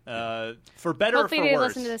see. For better Hopefully or for they worse.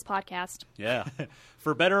 listen to this podcast. Yeah.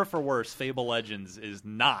 For better or for worse, Fable Legends is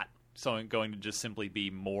not going to just simply be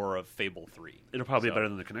more of Fable 3. It'll probably So- be better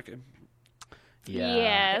than the Kinect game. Yeah.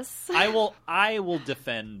 Yes. I will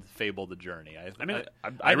defend Fable the Journey. I mean, I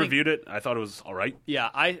think- reviewed it. I thought it was all right. Yeah,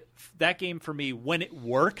 that game for me, when it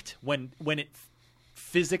worked, when it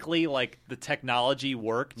physically, like, the technology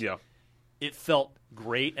worked, Yeah. it felt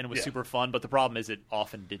great and was Yeah. super fun, but the problem is it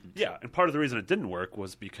often didn't. Yeah, and part of the reason it didn't work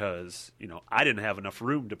was because, I didn't have enough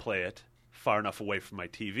room to play it far enough away from my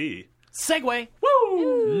TV. Segue!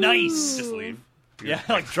 Woo! Nice! Just leave. Yeah,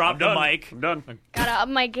 like drop I'm the done. mic. I'm done. Gotta up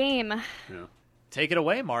my game. Yeah. Take it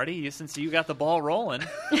away, Marty, since you got the ball rolling.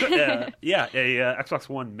 A Xbox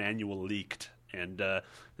One manual leaked, and it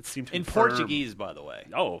seemed to In confirm- Portuguese, by the way.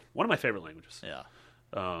 Oh, one of my favorite languages. Yeah.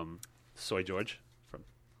 Soy George from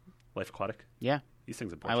Life Aquatic. Yeah. He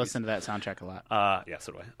sings in I Portuguese. listen to that soundtrack a lot. Yeah,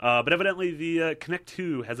 so do I. But evidently, the Kinect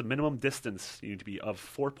 2 has a minimum distance you need to be of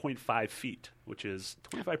 4.5 feet, which is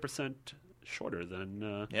 25% shorter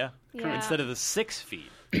than Yeah. Yeah. Instead of the 6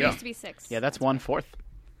 feet. It used to be 6. Yeah, that's 1/4.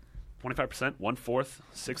 25%, 1/4,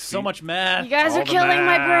 6 So feet. much math. You guys All are the killing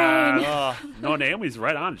my math. brain. Ugh. No, Naomi's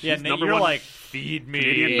right on. She's Yeah, Nate, number you're one like, feed me.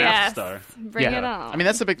 Canadian math Yes. star. Bring it on. I mean,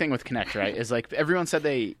 that's the big thing with Kinect, right? Is like everyone said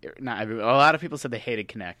not everyone, a lot of people said they hated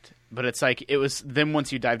Kinect, but it's like it was. Then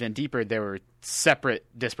once you dived in deeper, there were separate,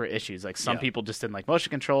 disparate issues. Like some Yeah. people just didn't like motion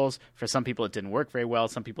controls. For some people, it didn't work very well.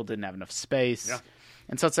 Some people didn't have enough space. Yeah.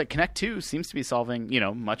 And so it's like Kinect 2 seems to be solving,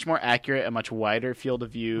 much more accurate, a much wider field of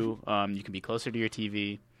view. You can be closer to your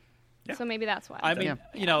TV. So maybe that's why. I mean,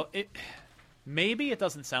 maybe it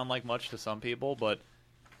doesn't sound like much to some people, but,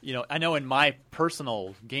 I know in my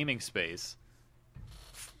personal gaming space,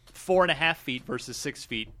 4.5 feet versus 6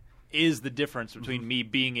 feet is the difference between me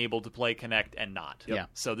being able to play Kinect and not. Yeah.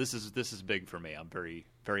 So this is big for me. I'm very,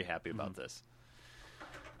 very happy about this.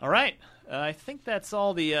 All right. I think that's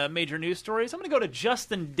all the major news stories. I'm going to go to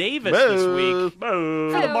Justin Davis this week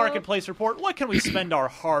for the Marketplace Report. What can we spend our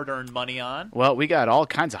hard-earned money on? Well, we got all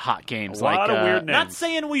kinds of hot games. A lot of weird names. Not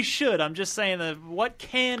saying we should. I'm just saying what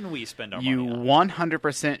can we spend our You money on?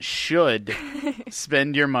 100% should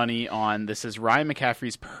spend your money on. This is Ryan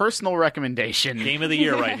McCaffrey's personal recommendation. Game of the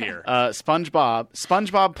year right here.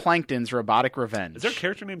 SpongeBob Plankton's Robotic Revenge. Is there a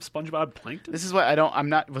character named SpongeBob Plankton? This is what I'm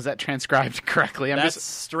not. Was that transcribed correctly? That's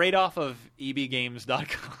straight off of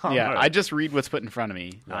ebgames.com. Yeah, right. I just read what's put in front of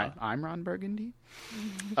me. Yeah. I'm Ron Burgundy.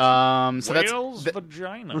 So Whale's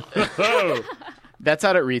vagina. that's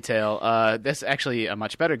out at retail. That's actually a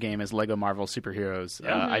much better game as Lego Marvel Superheroes.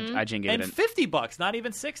 IGN gave And it an $50, not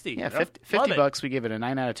even $60. yeah, Love $50 it. bucks. We gave it a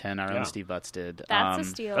 9 out of 10. Our Yeah. own Steve Butts did. That's a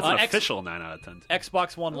steal. That's an X- official 9 out of 10.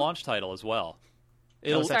 Xbox One launch title as well.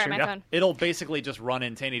 It'll, is that Sorry, true? my phone. it'll basically just run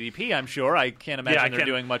in 1080p, I'm sure. I can't imagine they're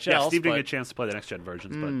doing much else. Steve didn't but get a chance to play the next gen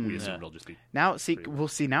versions, but we assume it'll just be. Now, we'll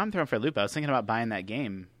see. Now I'm thrown for a loop. I was thinking about buying that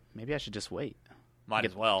game. Maybe I should just wait. might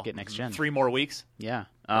as well. get next gen. 3 more weeks. Yeah.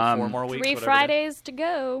 Or 4 more weeks. 3 whatever it is. Fridays to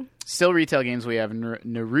go. Still retail games. We have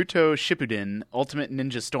Naruto Shippuden Ultimate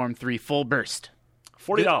Ninja Storm 3 Full Burst.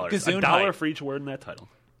 $40. Gazoon $1 hype. for each word in that title.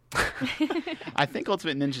 I think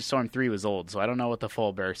Ultimate Ninja Storm 3 was old, so I don't know what the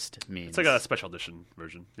Full Burst means. It's like a special edition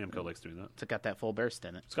version. Namco likes doing that. It's got that full burst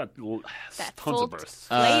in it. It's got That tons full of bursts.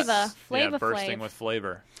 Flavor. Yeah, bursting with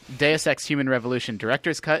flavor. Deus Ex Human Revolution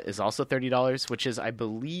Director's Cut is also $30, which is, I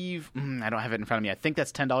believe, I don't have it in front of me. I think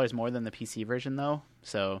that's $10 more than the PC version, though.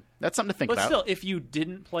 So that's something to think But about. still, if you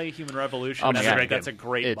didn't play Human Revolution, Oh my God. that's a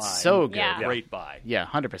great It's buy. so good. Yeah. Great buy. Yeah,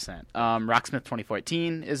 100%. Rocksmith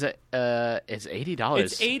 2014 is $80.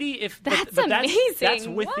 It's 80 if That's but amazing. That's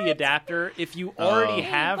with the What? adapter. If you already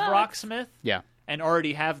have $80. Rocksmith Yeah. and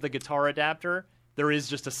already have the guitar adapter, there is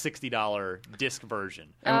just a $60 disc version.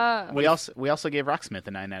 We also gave Rocksmith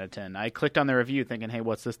a 9 out of 10. I clicked on the review thinking, hey,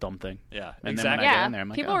 what's this dumb thing? Yeah, And exactly. then when I got Yeah, in there, I'm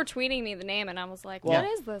like, people oh. were tweeting me the name, and I was like, Well,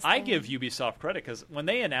 "What is this?" I thing? give Ubisoft credit because when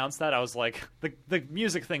they announced that, I was like, the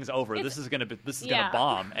music thing's over. This is gonna Yeah.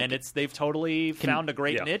 bomb, and they've totally found a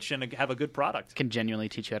great yeah. niche and have a good product. Can genuinely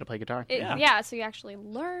teach you how to play guitar. Yeah, so you actually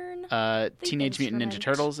learn. Teenage Mutant Ninja instrument.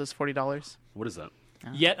 Turtles is $40. What is that?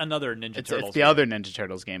 Yet another Ninja It's Turtles. the game. other Ninja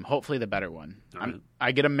Turtles game. Hopefully the better one. right.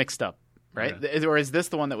 I get them mixed up, right? Okay. Or is this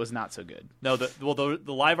the one that was not so good? No, the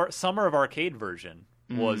live Summer of Arcade version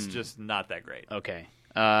was just not that great. Okay.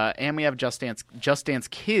 And we have Just Dance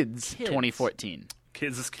Kids 2014.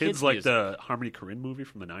 Kids Kids like music. the Harmony Korine movie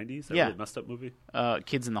from the 90s? That Yeah. really messed up movie?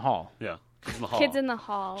 Kids in the Hall. Yeah. Kids in the Hall. Kids in the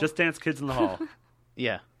Hall. Just Dance Kids in the Hall.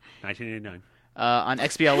 Yeah. 1989. On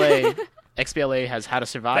XBLA, XBLA has How to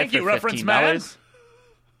Survive Thank for you, reference $15.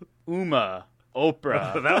 Uma,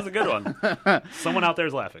 Oprah. that was a good one. Someone out there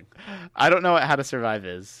is laughing. I don't know what How to Survive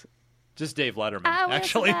is. Just Dave Letterman. I will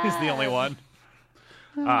Actually, is the only one.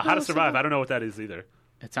 How to Survive. I don't know what that is either.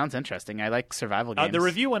 It sounds interesting. I like survival games. The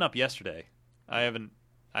review went up yesterday. I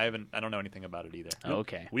don't know anything about it either. Oh,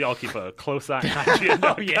 okay. We all keep a close eye on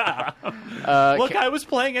IGN. Oh yeah. Look, I was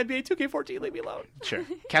playing NBA 2K14. Leave me alone. Sure.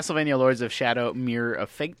 Castlevania Lords of Shadow Mirror of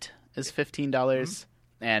Fate is $15.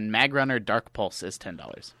 And Mag Runner Dark Pulse is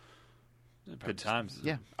 $10. Good times.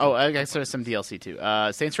 Yeah. Oh, I guess there's some DLC too.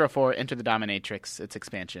 Saints Row 4 Enter the Dominatrix, its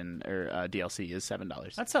expansion or DLC is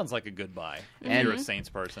 $7. That sounds like a good buy. If And- you're a Saints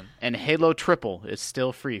person. And Halo Triple is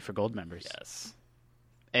still free for gold members. Yes.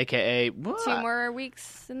 AKA 2 more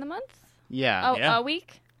weeks in the month. Yeah. Oh, Yeah. a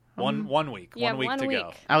week. One week. Yeah, 1 week 1 to week.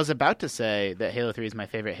 go. I was about to say that Halo 3 is my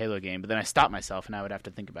favorite Halo game, but then I stopped myself and I would have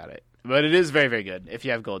to think about it. But it is very, very good. If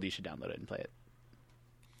you have gold, you should download it and play it.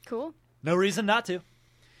 Cool. No reason not to.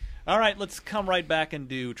 All right, let's come right back and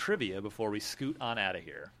do trivia before we scoot on out of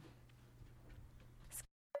here.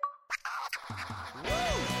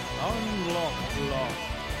 Unlock Block.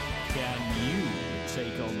 Can you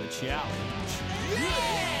take on the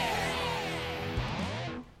challenge?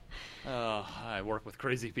 Oh, I work with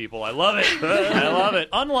crazy people. I love it. I love it.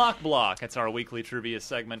 Unlock Block. It's our weekly trivia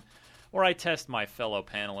segment where I test my fellow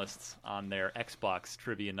panelists on their Xbox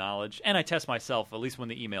trivia knowledge, and I test myself, at least when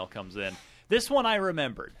the email comes in. This one I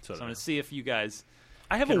remembered, so I'm going to see if you guys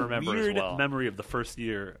I have can a remember weird as well. memory of the first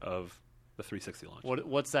year of the 360 launch.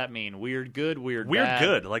 What's that mean? Weird good, weird Weird bad?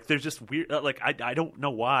 good. Like, there's just weird. Like, I don't know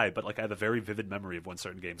why, but like, I have a very vivid memory of when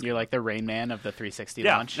certain games. You're like the Rain Man of the 360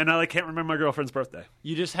 yeah, launch. and I like can't remember my girlfriend's birthday.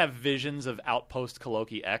 You just have visions of Outpost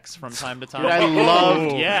Colloqui X from time to time. Dude, I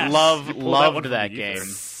loved, Yes. loved You pulled that one from that the game.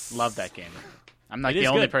 ether. Loved that game. I'm like It the is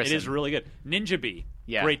only good. person. It is really good. Ninja Bee,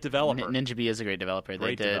 Yeah. great developer. Ninja Bee is a great developer.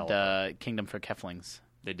 Great they did developer. Kingdom for Keflings.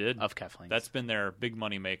 They did. of Keflings. That's been their big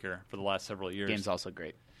money maker for the last several years. Game's also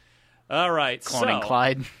great. All right. Cloning so,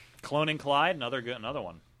 Clyde. Cloning Clyde, another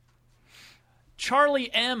one.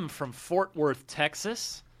 Charlie M. from Fort Worth,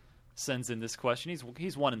 Texas, sends in this question.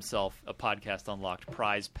 He's won himself a Podcast Unlocked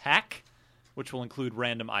prize pack, which will include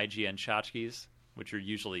random IGN tchotchkes, which are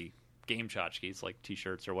usually game tchotchkes, like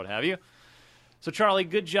T-shirts or what have you. So, Charlie,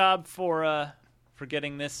 good job for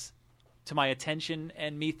getting this to my attention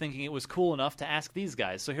and me thinking it was cool enough to ask these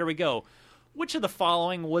guys. So here we go. Which of the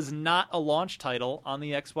following was not a launch title on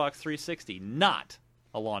the Xbox 360? Not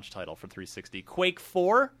a launch title for 360. Quake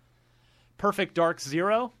 4, Perfect Dark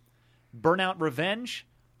Zero, Burnout Revenge,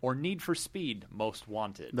 or Need for Speed Most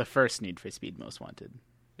Wanted? The first Need for Speed Most Wanted.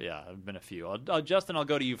 Yeah, there have been a few. Justin, I'll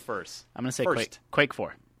go to you first. I'm going to say first. Quake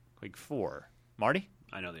 4. Quake 4. Marty?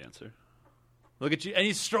 I know the answer. Look at you. And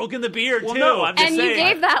he's stroking the beard, Well, too. no, I'm just And saying. you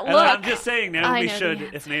gave that And look. I'm just saying, I Naomi know the should,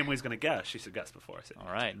 answer. if Naomi's going to guess, she should guess before I say it.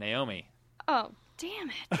 All right, Naomi. Oh, damn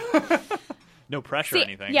it. No pressure or See,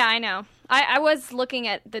 anything. yeah, I know. I was looking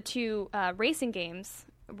at the two racing games,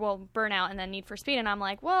 well, Burnout and then Need for Speed, and I'm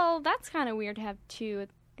like, well, that's kind of weird to have two at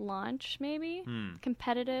launch, maybe.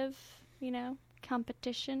 Competitive,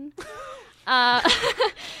 competition. So,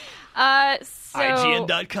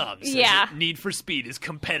 IGN.com says yeah. Need for Speed is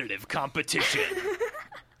competitive competition.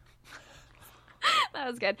 That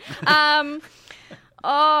was good.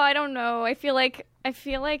 I don't know. I feel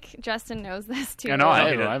like Justin knows this too. I know.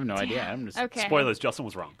 I he did. have no idea. I'm just Okay. Spoilers, Justin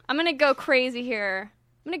was wrong. I'm gonna go crazy here.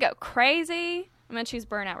 I'm gonna choose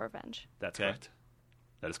Burnout Revenge. That's Okay. correct.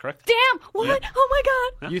 That is correct. Damn! What? Oh my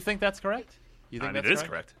god! You think that's correct? You think I mean, that's it is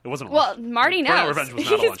correct. It wasn't a Well, launch. Marty Burnout knows. Revenge was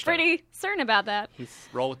not a He's launch pretty certain about that.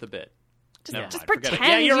 Roll with the bit. Never Just mind, forget it.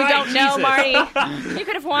 pretend Yeah, you're you right, don't know, Jesus. Marty. You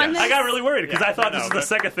could have won this. I got really worried because I thought this was the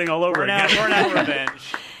second thing all over again. Burnout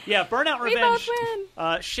Revenge. Yeah, Burnout We Revenge both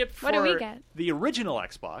win. shipped for What do we get? the original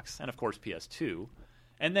Xbox and, of course, PS2.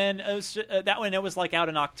 And then it was, that one, it was like out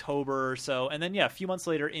in October or so. And then, a few months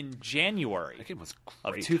later in January That game was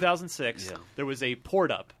of great. 2006, Yeah. there was a port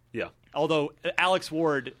up. Yeah. Although Alex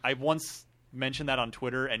Ward, I once mentioned that on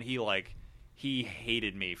Twitter, and he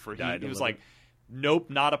hated me for Yeah, I he didn't was love like, it. "Nope,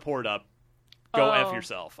 not a port up. Go Oh. F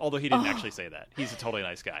yourself." Although he didn't actually say that. He's a totally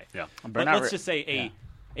nice guy. Yeah. But let's just say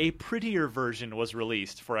a prettier version was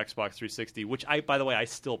released for Xbox 360, which by the way, I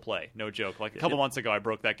still play. No joke. Like a couple months ago, I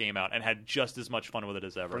broke that game out and had just as much fun with it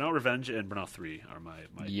as ever. Burnout Revenge and Burnout 3 are my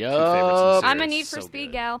two Yup. favorites in the series. I'm a Need for So Speed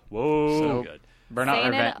good. gal. Whoa. So good.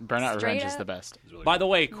 Saying it Burnout straight Revenge is up. the best. It's really By good. the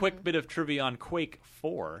way, quick bit of trivia on Quake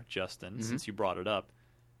 4, Justin, since you brought it up.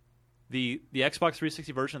 The Xbox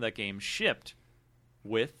 360 version of that game shipped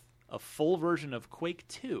with a full version of Quake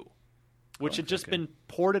 2, which had just been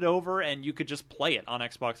ported over, and you could just play it on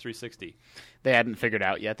Xbox 360. They hadn't figured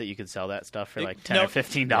out yet that you could sell that stuff for like $10 No. or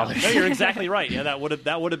 $15. No, you're exactly right. Yeah, that would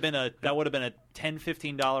have been a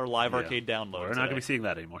 $10-15 live arcade download. We're not going to be seeing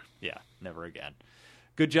that anymore. Yeah, never again.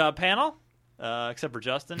 Good job, panel. Except for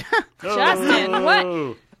Justin. Justin, what?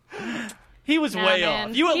 Oh. He was Nah, way man.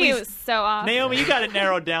 off. You at he least was so off. Naomi, you got it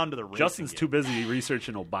narrowed down to the racing Justin's game. too busy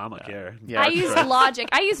researching Obamacare. Yeah, I that's used right. logic.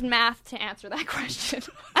 I used math to answer that question.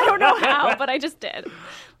 I don't know how, but I just did.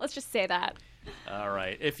 Let's just say that. All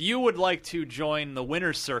right. If you would like to join the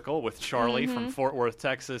winner's circle with Charlie Mm-hmm. from Fort Worth,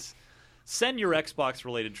 Texas, send your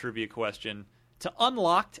Xbox-related trivia question to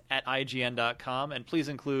unlocked@ign.com, and please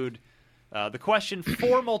include the question,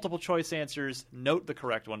 4 multiple-choice answers. Note the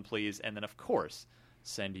correct one, please, and then, of course,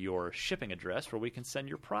 send your shipping address where we can send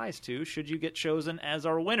your prize to should you get chosen as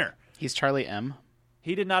our winner. He's Charlie M.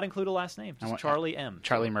 He did not include a last name. Just want- Charlie M.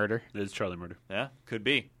 Charlie Murder. It is Charlie Murder. Yeah, could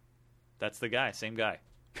be. That's the guy. Same guy.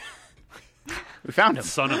 We found him.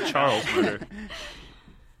 Son of Charles Murder.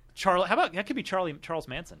 Charlie. How about that? Could be Charles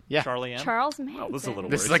Manson. Yeah. Charlie M. Charles Manson. Oh, this is a little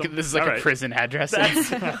This is like worrisome. All a right. prison address.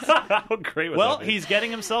 How great was Well, that? be? he's getting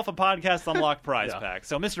himself a Podcast Unlocked prize Yeah. pack.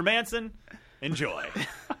 So, Mr. Manson, enjoy.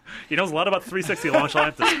 He knows a lot about the 360 launch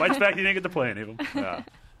lineup, despite the fact he didn't get to play any of them. Yeah.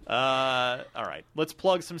 All right. Let's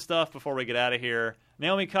plug some stuff before we get out of here.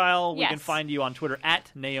 Naomi Kyle, we Yes. can find you on Twitter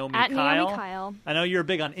at Naomi At Kyle. Naomi Kyle. I know you're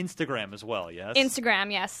big on Instagram as well, yes?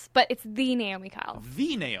 Instagram, yes, but it's the Naomi Kyle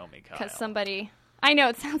The Naomi Kyle. because somebody. I know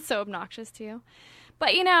it sounds so obnoxious to you,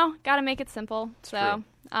 but got to make it simple. So,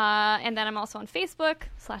 and then I'm also on Facebook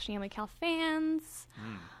 /Naomi Kyle fans.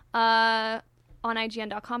 On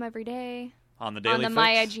IGN.com every day. on the Daily On the Fix.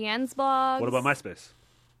 My IGN's blog. What about MySpace?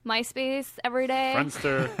 MySpace every day?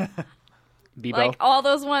 Friendster. Bebo. Like all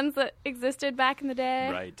those ones that existed back in the day.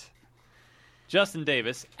 Right. Justin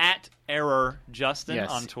Davis at Error Justin yes.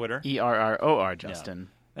 on Twitter. ERROR Justin.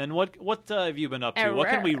 And what have you been up to? What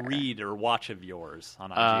can we read or watch of yours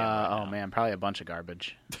on IGN right now? Oh man, probably a bunch of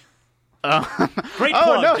garbage. Great Oh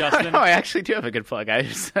plug, no, Justin. no, I actually do have a good plug. I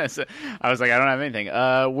was like, I don't have anything.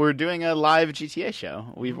 We're doing a live GTA show.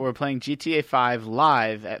 We're playing GTA 5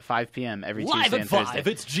 live at 5 p.m. every Live Tuesday at and 5.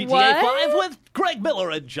 Thursday. It's GTA What? 5 with Greg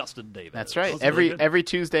Miller and Justin Davis. That's right. That's really good. Every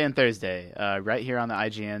Tuesday and Thursday, right here on the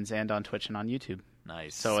IGNs and on Twitch and on YouTube.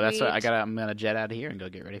 Nice. So that's what Sweet. I'm gonna jet out of here and go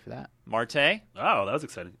get ready for that. Marte? Oh, that was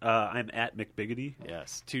exciting. I'm at McBiggity.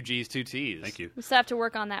 Yes. 2 G's, 2 T's. Thank you. We still have to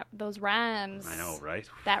work on those rhymes. I know, right?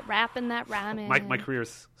 That rap and that rhyming. My career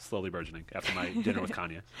is slowly burgeoning after my dinner with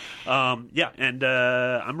Kanye. Yeah, and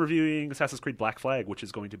I'm reviewing Assassin's Creed Black Flag, which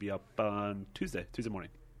is going to be up on Tuesday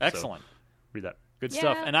morning. Excellent. So, read that. Good Yeah.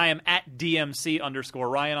 stuff. And I am at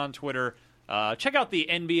DMC_Ryan on Twitter. Check out the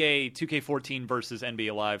NBA 2K14 versus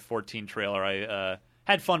NBA Live 14 trailer. I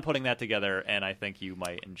had fun putting that together, and I think you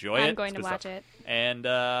might enjoy it. I'm going to good watch stuff. it.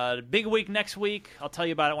 And big week next week. I'll tell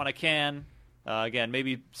you about it when I can. Again,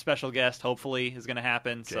 maybe special guest, hopefully, is going to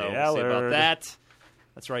happen. So Jay we'll see about Allard. that.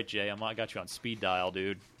 That's right, Jay. I got you on speed dial,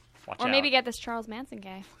 dude. Watch Or out. maybe get this Charles Manson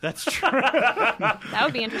guy. That's true. That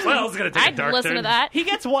would be interesting. Well, it's gonna take a I'd dark listen to turn. that. He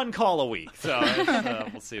gets one call a week, so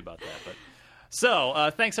we'll see about that.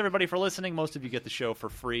 But thanks everybody for listening. Most of you get the show for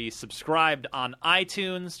free. Subscribed on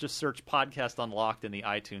iTunes. Just search Podcast Unlocked in the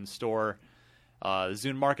iTunes store.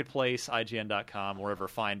 Zune Marketplace, IGN.com, wherever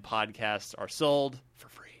fine podcasts are sold for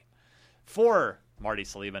free. For Marty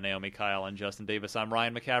Saliba, Naomi Kyle, and Justin Davis, I'm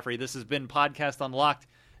Ryan McCaffrey. This has been Podcast Unlocked,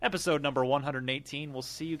 episode number 118. We'll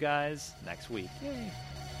see you guys next week. Yay.